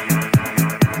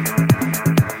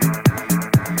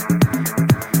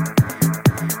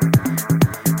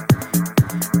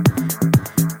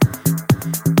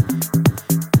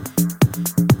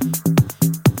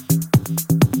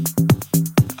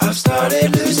 I've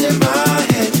started losing my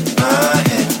head.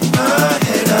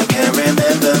 I can't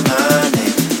remember my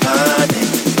name,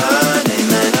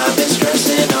 and I've been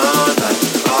stressing all night.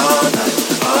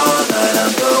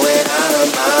 I'm going out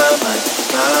of my mind.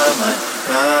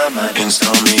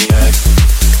 Insomniac.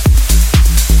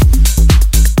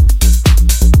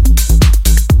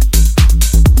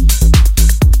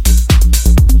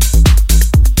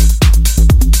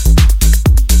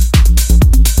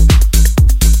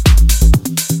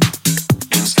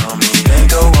 Insomniac.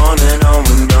 Go on and on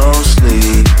with no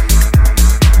sleep.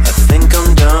 I think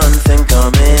I'm done, think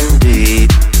I'm in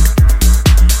deep.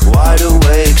 Wide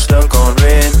awake, stuck on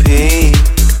repeat.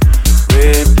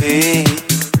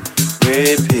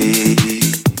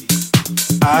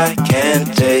 I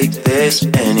can't take this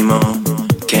anymore.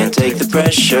 Can't take the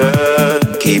pressure.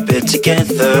 Keep it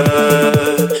together.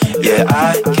 Yeah,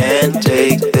 I can't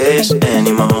take this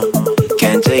anymore.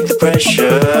 Can't take the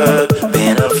pressure.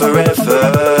 Been up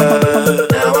forever.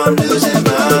 Now I'm losing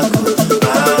my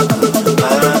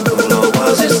cool. Or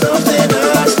was it something I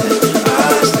said?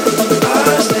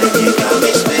 You got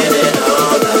me spinning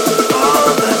all night.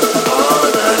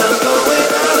 I'm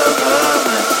going out of my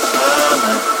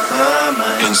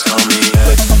mind.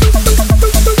 Insomniac.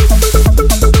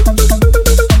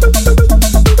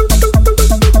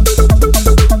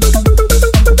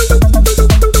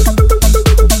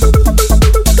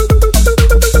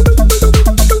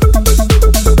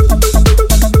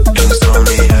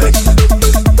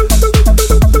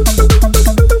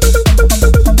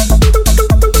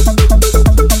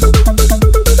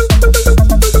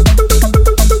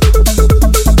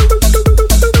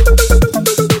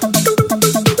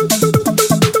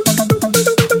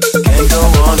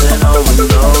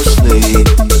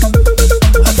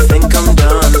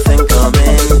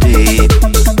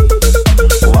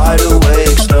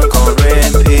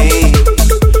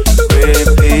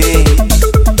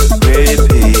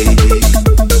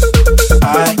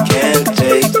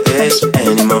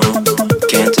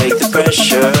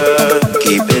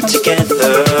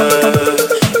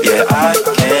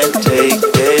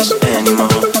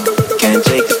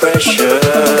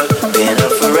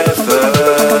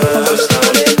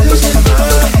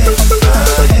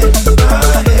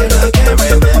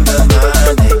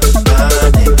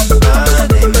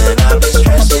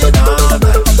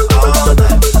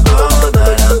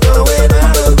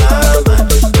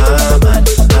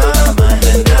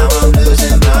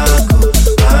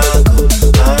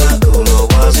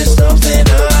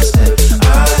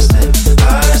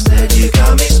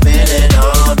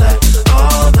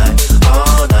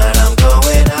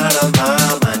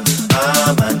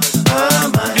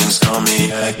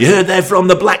 You heard there from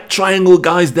the Black Triangle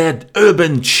guys, their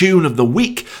urban tune of the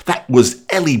week. That was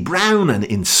Eli Brown and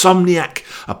Insomniac,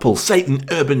 a pulsating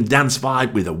urban dance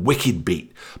vibe with a wicked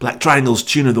beat. Black Triangle's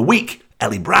tune of the week,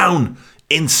 Eli Brown,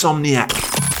 Insomniac.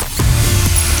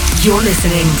 You're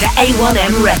listening to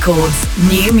A1M Records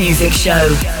New Music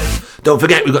Show. Don't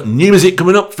forget, we've got new music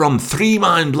coming up from 3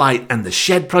 Mind Blight and the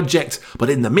Shed Project,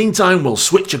 but in the meantime we'll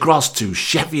switch across to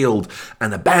Sheffield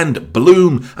and the band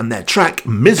Bloom and their track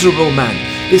Miserable Man.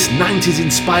 This 90s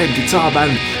inspired guitar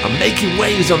band are making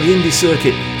waves on the indie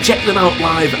circuit. Check them out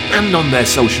live and on their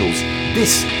socials.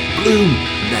 This, Bloom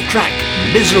and their track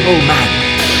Miserable Man.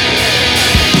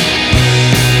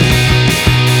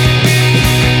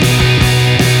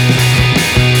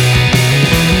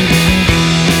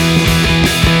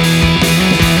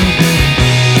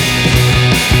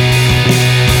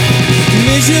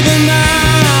 Miserable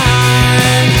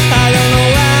man, I don't know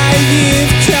where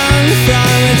you've come from,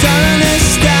 I don't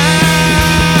understand.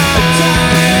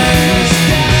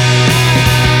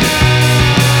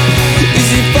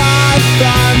 Is it far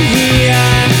from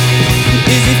here?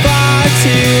 Is it far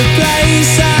to a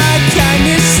place I can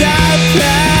disappear?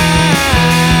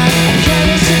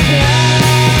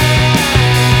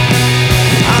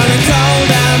 On a cold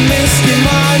and misty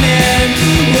morning,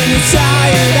 when you're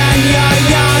tired and you're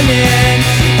yawning,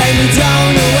 and you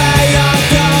don't know where you're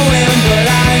going, but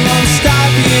I won't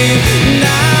stop you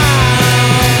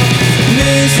now.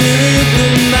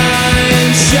 Miserable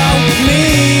man, show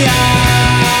me out.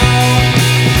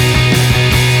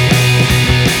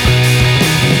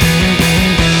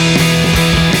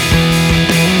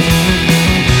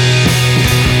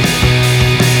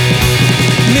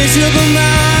 Miserable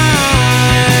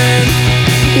man,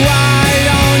 why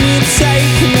don't you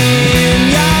take me in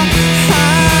your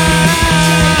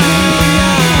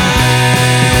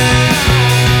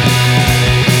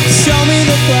show me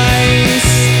the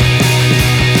place,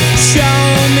 show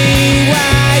me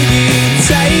where you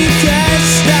take a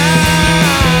stand.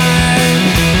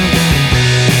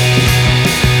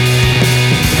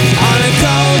 On a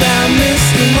cold and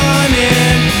misty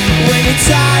morning, when you're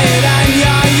tired and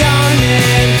you're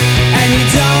yawning, and you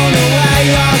don't know where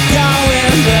you're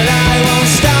going, but I won't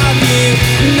stop you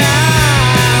now.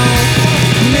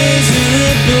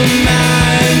 Miserable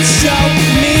man, show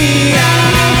me out.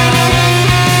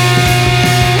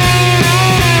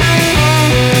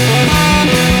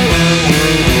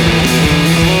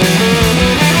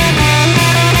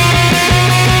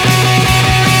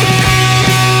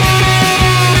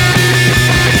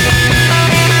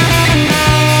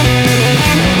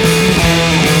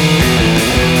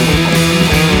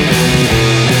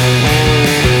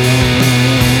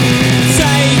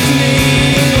 Take me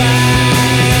away,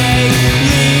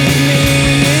 lead me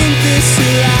in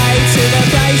disarray to the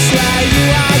place where you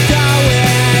are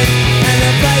going, and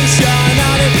the place you're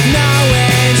not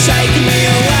knowing. Take me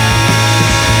away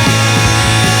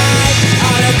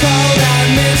on a cold and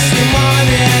misty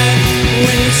morning,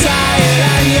 when you're tired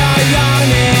and you're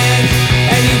yawning,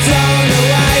 and you don't know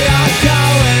where you're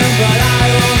going, but I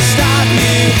won't stop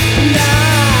you now.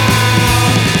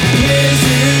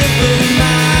 Miserable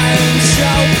man,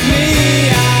 show me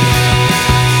out.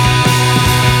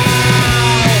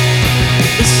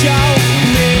 Show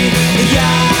me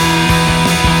out.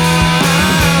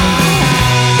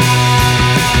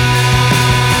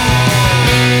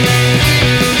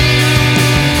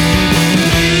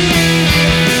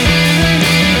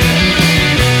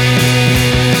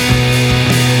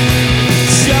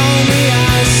 Show me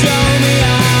out, show me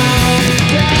out.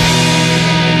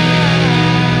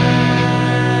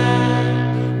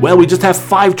 Well, we just have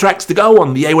 5 tracks to go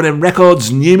on the A1M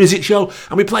Records New Music Show,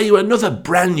 and we play you another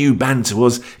brand new band to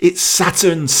us. It's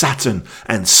Saturn Saturn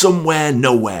and Somewhere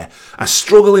Nowhere, a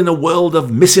struggle in a world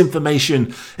of misinformation,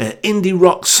 indie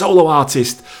rock solo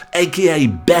artist, aka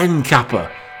Ben Kappa.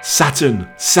 Saturn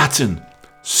Saturn,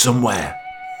 Somewhere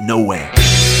Nowhere.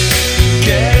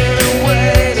 Get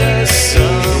away to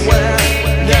somewhere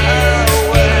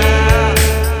nowhere,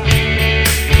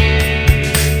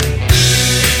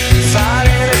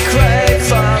 finding a crave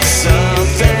for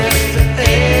something in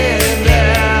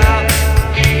there,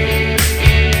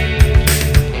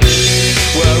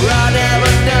 where I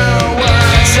never know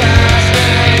what's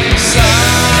happening. Somewhere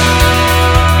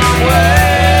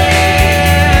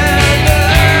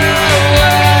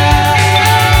nowhere,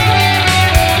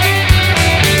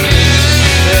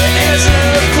 there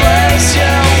isn't a place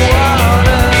you want.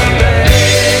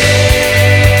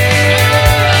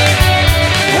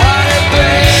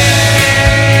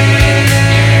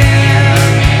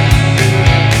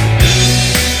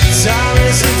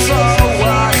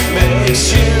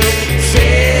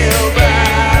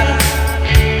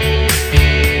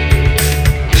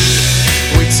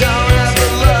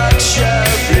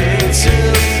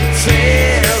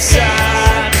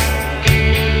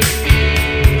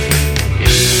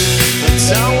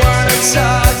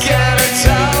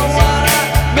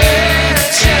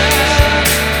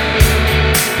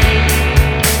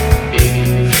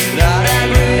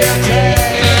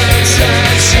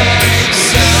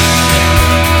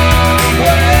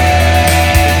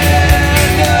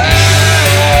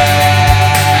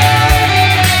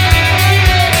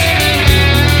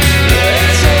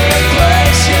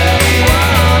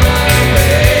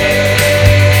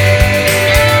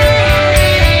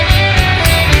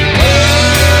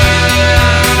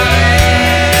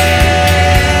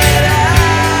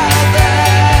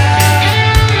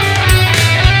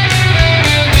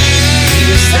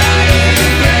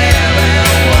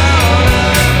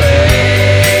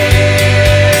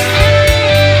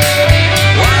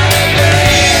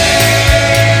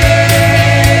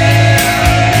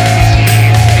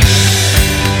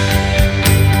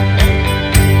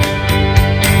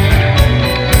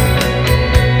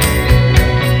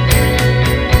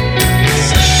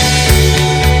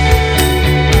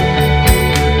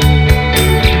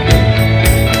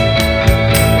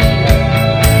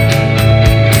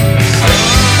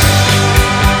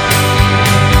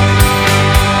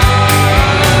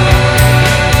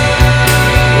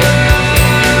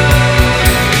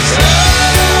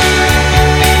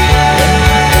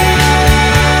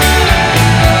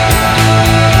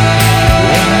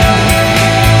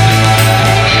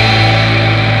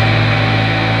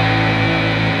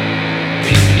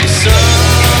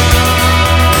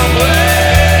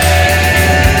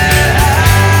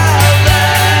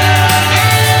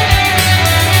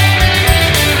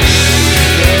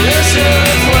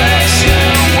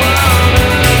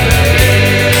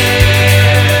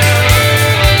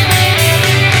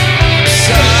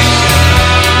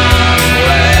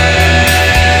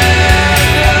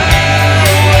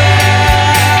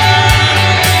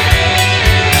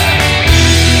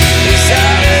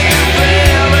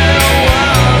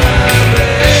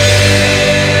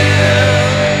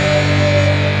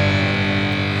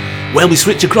 Well, we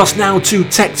switch across now to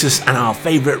Texas and our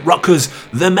favourite rockers,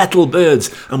 the Metal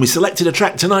Byrds, and we selected a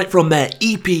track tonight from their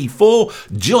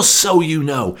EP4, Just So You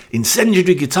Know.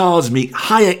 Incendiary guitars meet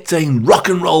high-octane rock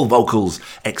and roll vocals,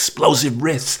 explosive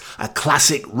riffs, a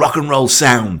classic rock and roll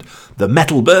sound. The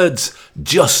Metal Byrds,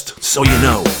 Just So You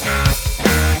Know.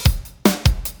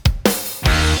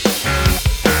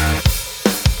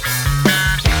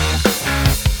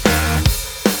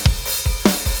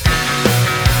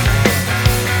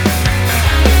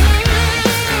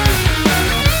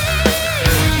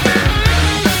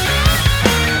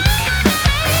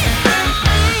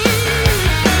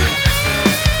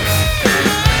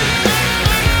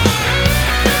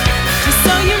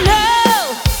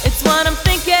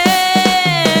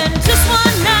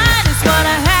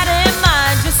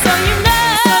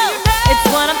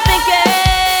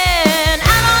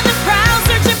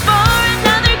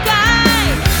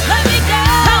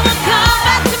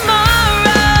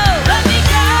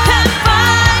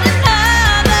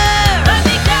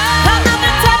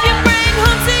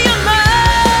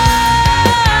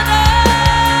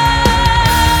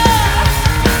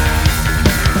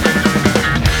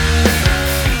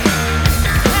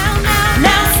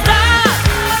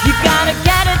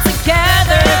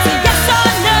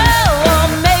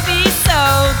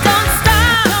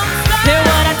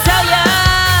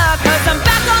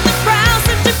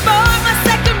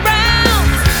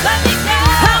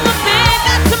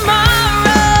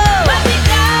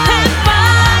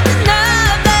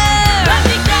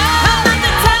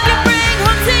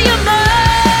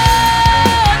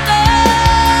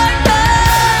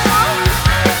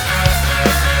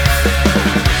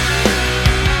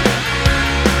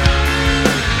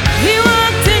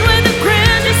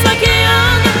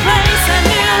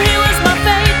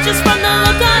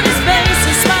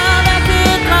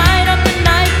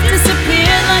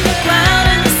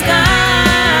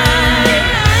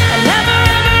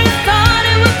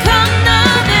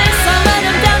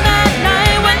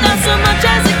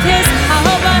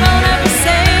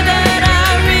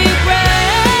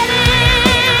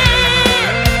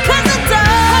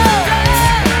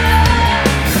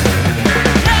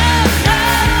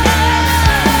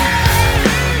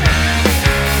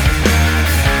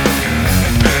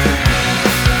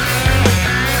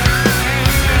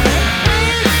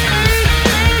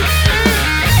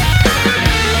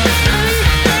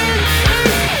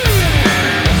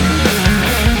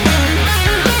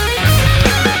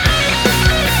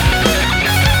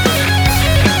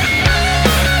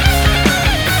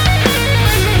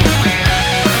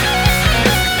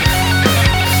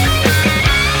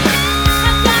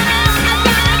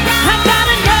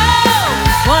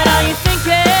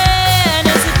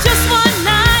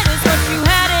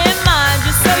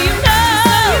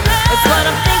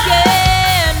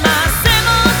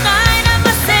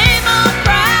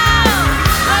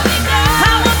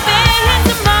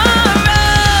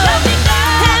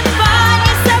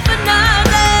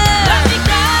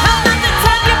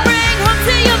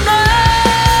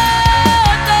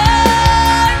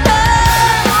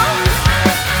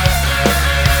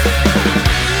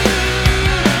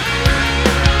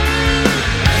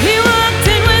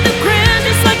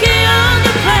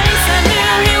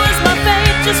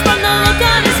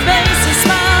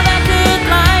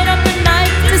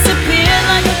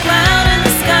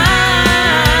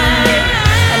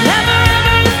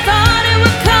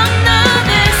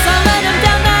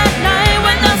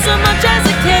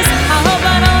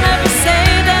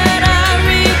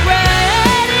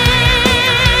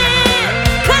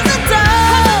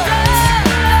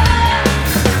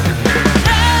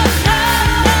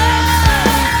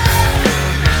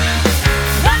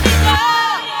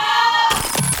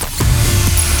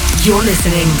 You're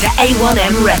listening to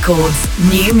A1M Records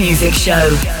New Music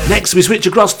Show. Next we switch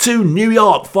across to New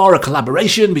York for a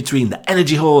collaboration between the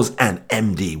Energy Whores and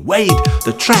MD Wade.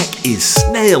 The track is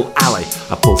Snail Ally,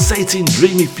 a pulsating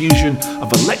dreamy fusion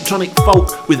of electronic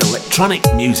folk with electronic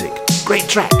music. Great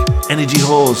track, Energy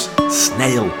Whores,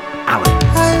 Snail Ally.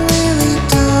 I really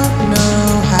don't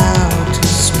know how to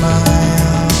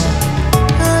smile.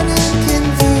 An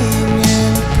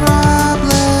inconvenient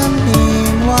problem.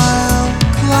 Meanwhile,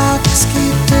 clocks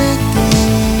keep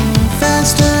ticking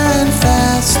faster and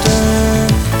faster,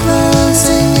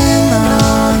 closing in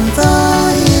on the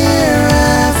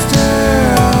hereafter.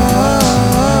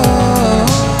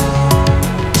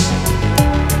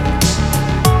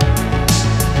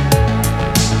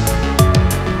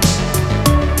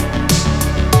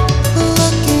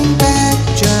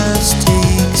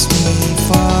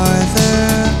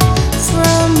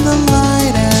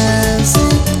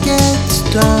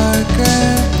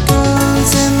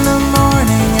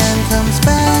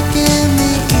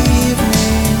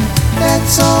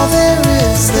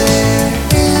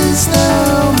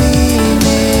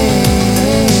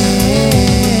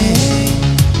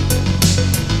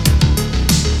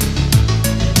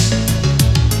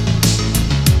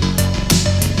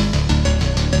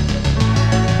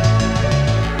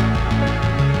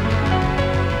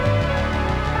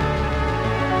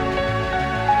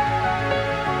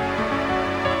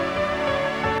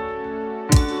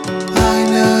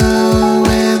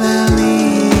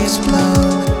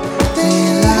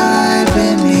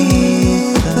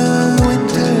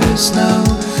 snow.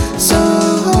 So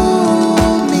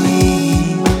hold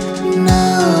me,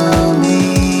 know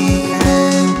me,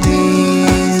 and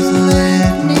please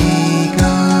let me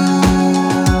go.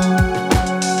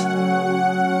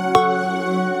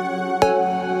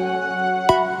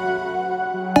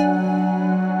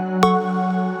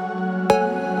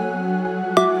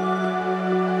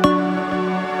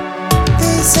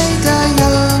 They say die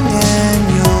young and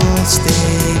you'll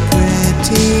stay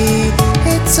pretty.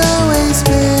 It's always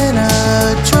been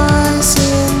a choice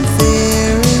in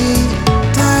theory.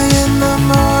 Die in the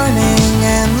morning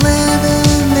and live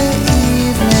in the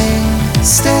evening.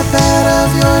 Step out of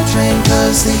your train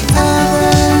 'cause the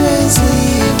other is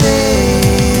leaving.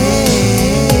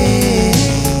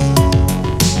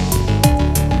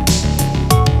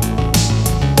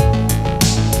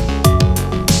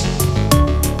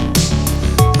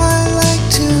 I like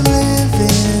to live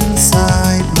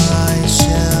inside my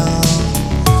shell,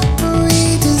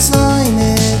 redesign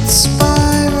its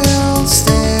spiral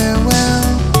stairwell.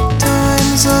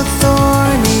 Time's a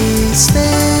thorny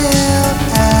snail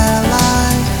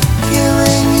ally,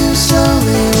 killing you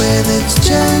slowly with its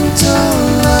gentle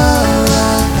lullaby.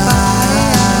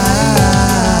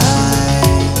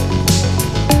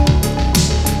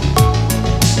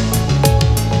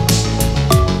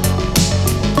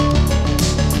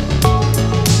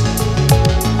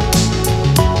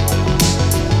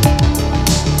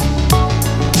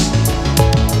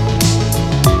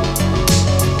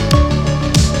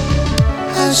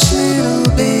 Hush, little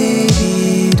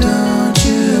baby, don't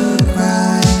you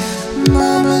cry.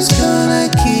 Mama's gonna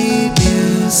keep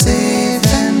you safe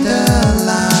and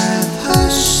alive.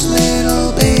 Hush,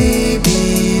 little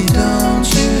baby, don't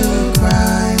you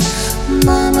cry.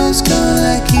 Mama's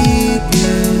gonna keep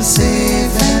you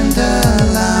safe and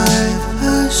alive.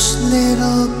 Hush,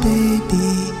 little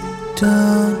baby,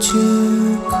 don't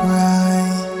you cry.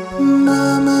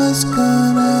 Mama's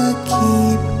gonna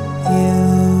keep you.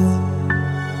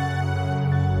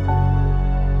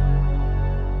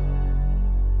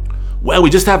 Well, we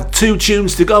just have 2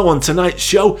 tunes to go on tonight's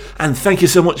show, and thank you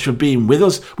so much for being with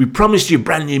us. We promised you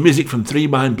brand new music from 3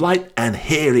 Mind Blight, and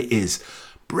here it is.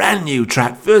 Brand new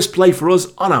track, first play for us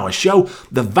on our show,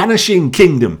 The Vanishing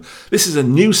Kingdom. This is a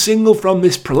new single from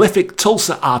this prolific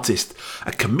Tulsa artist,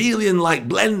 a chameleon-like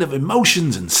blend of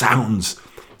emotions and sounds.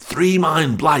 3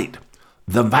 Mind Blight,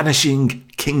 The Vanishing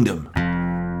Kingdom.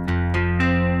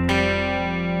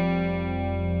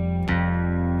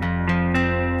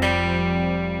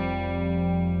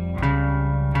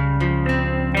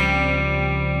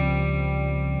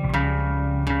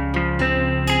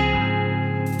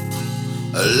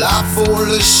 A life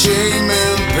full of shame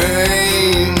and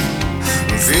pain,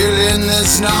 feeling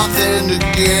there's nothing to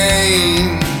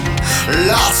gain.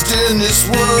 Lost in this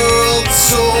world,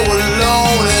 so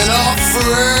alone and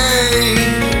afraid.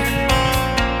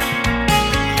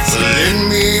 So lend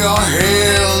me your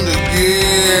hand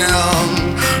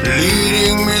again,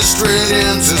 leading me straight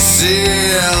into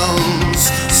sins.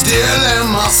 Stealing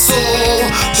my soul,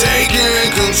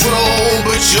 taking control,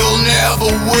 but you'll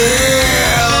never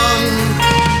win.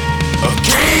 A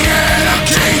king and a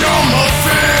kingdom of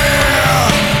fear.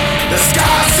 The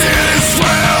sky still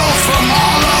swells from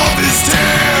all of his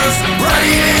tears,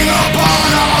 raining upon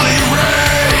all he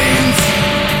reigns,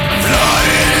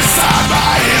 flooded inside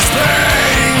by his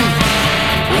pain.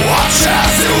 Watch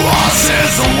as it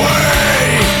washes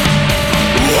away.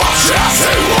 Watch as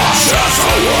it washes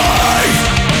away.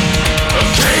 A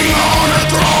king on a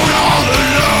throne all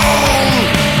alone,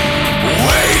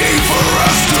 waiting for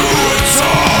us to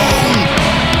atone.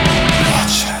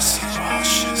 Watch as he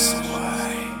washes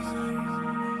away.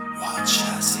 Watch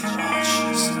as he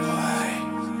washes away.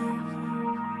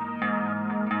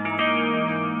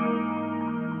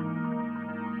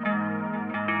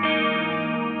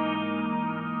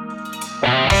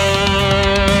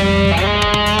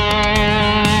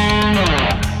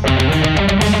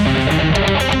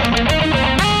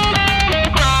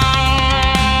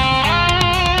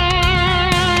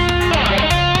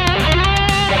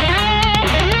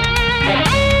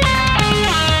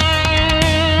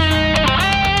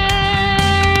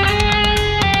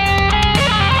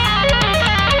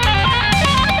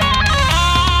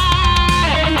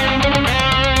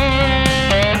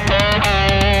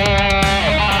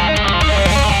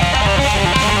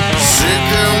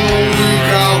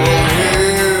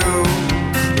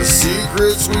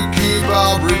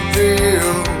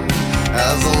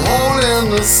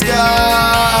 The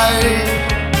sky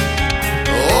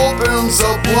opens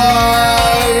up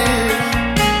wide,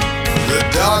 the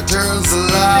dark turns to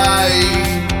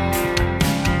light,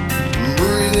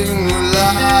 breathing new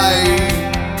life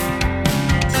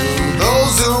to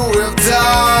those who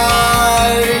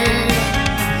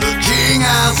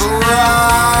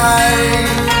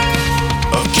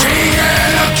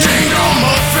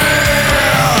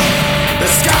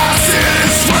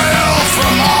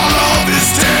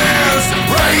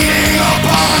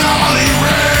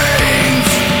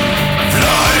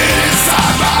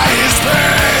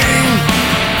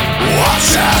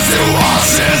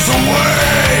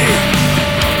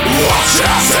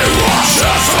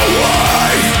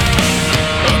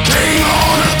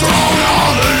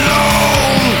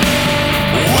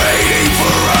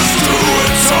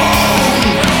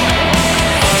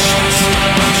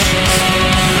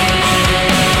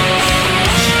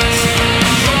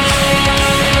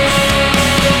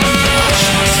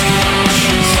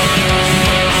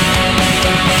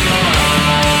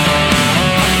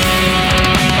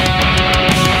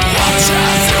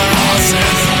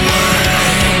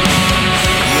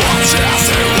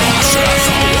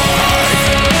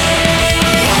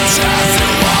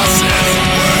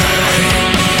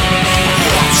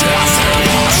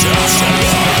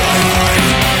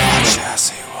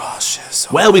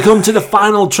Well, we come to the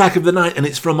final track of the night, and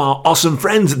it's from our awesome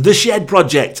friends, The Shed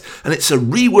Project, and it's a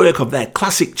rework of their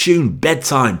classic tune,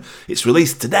 Bedtime. It's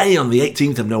released today on the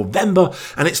 18th of November,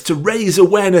 and it's to raise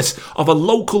awareness of a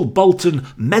local Bolton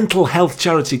mental health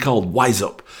charity called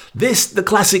Whysup. This, the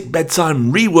classic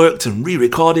Bedtime, reworked and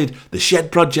re-recorded, The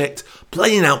Shed Project,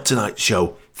 playing out tonight's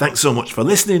show. Thanks so much for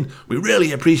listening. We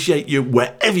really appreciate you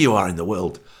wherever you are in the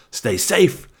world. Stay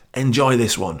safe, enjoy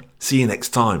this one. See you next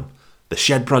time. The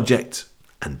Shed Project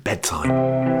and Bedtime.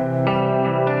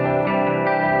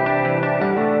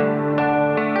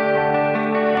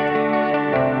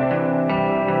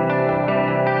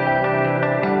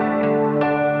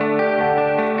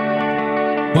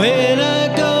 When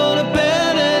I go to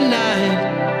bed at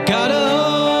night, gotta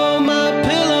hold my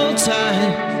pillow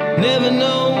tight. Never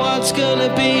know what's gonna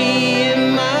be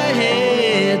in my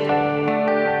head.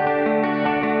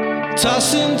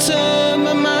 Toss and turn,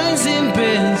 my mind's in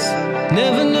bits.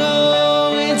 Never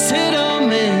know, it's hit or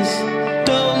miss.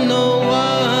 Don't know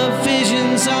what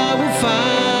visions I will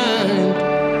find.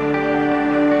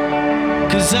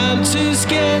 'Cause I'm too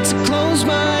scared to close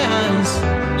my eyes.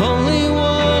 Only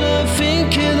wanna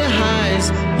think of the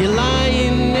highs. You're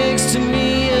lying next to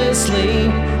me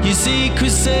asleep. Your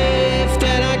secret's safe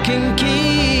that I can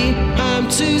keep. I'm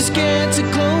too scared to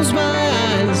close my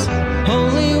eyes.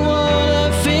 Only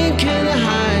wanna think of the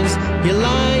highs. You're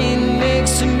lying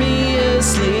next to me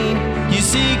asleep. Your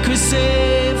secret's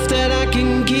safe that I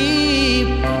can keep.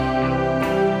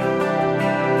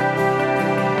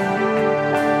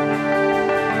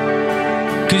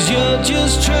 Cause you're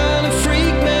just trying to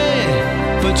freak me,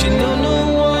 but you know no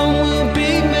one will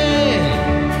beat me.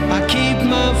 I keep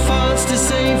my thoughts the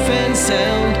safe and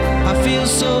sound. I feel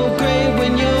so great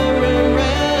when you're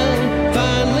around.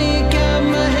 Finally got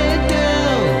my head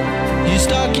down. You're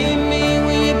stalking me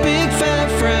with your big fat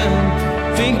frown,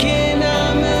 thinking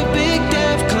I'm a big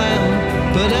deaf clown,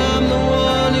 but I'm the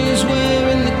one who's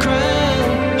wearing the crown.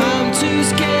 I'm too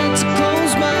scared to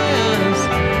close my eyes.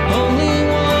 Only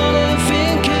wanna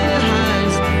think of the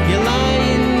highs. You're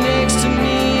lying next to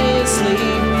me asleep.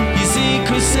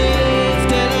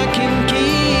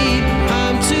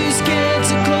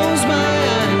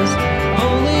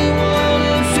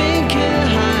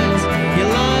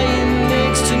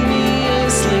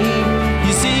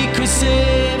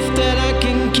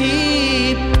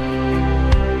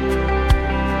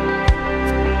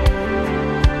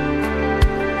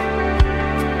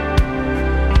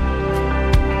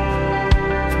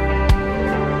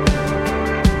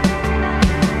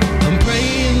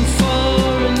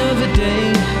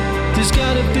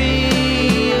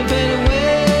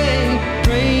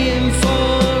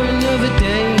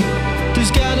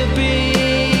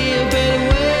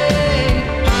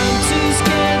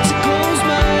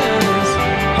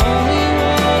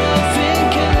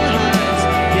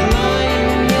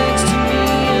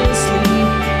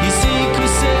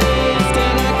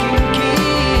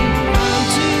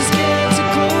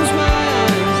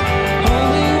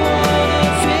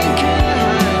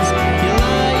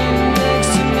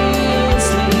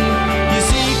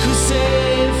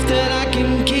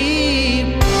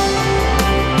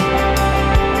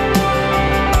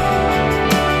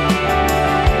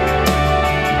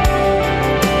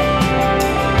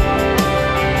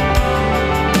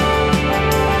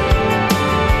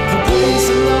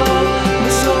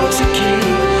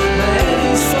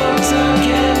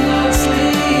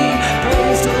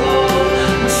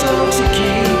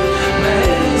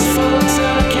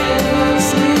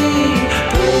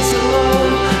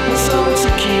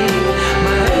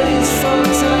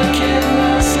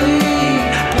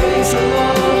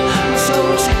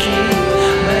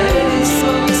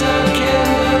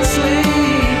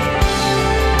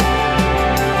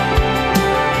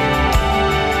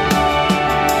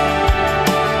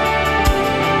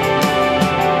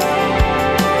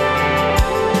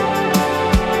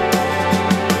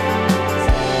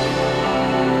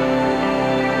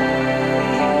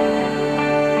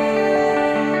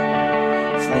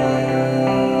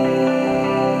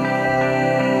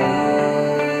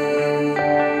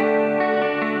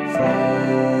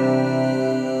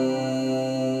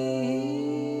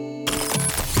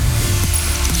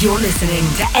 You're listening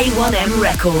to A1M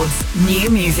Records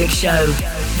New Music Show.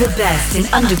 The best in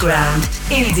underground,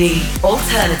 indie,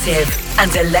 alternative, and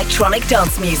electronic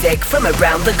dance music from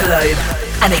around the globe.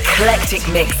 An eclectic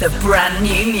mix of brand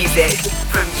new music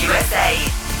from USA,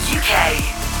 UK,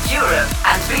 Europe,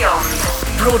 and beyond.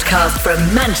 Broadcast from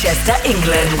Manchester,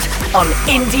 England on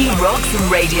Indie Rocks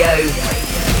Radio.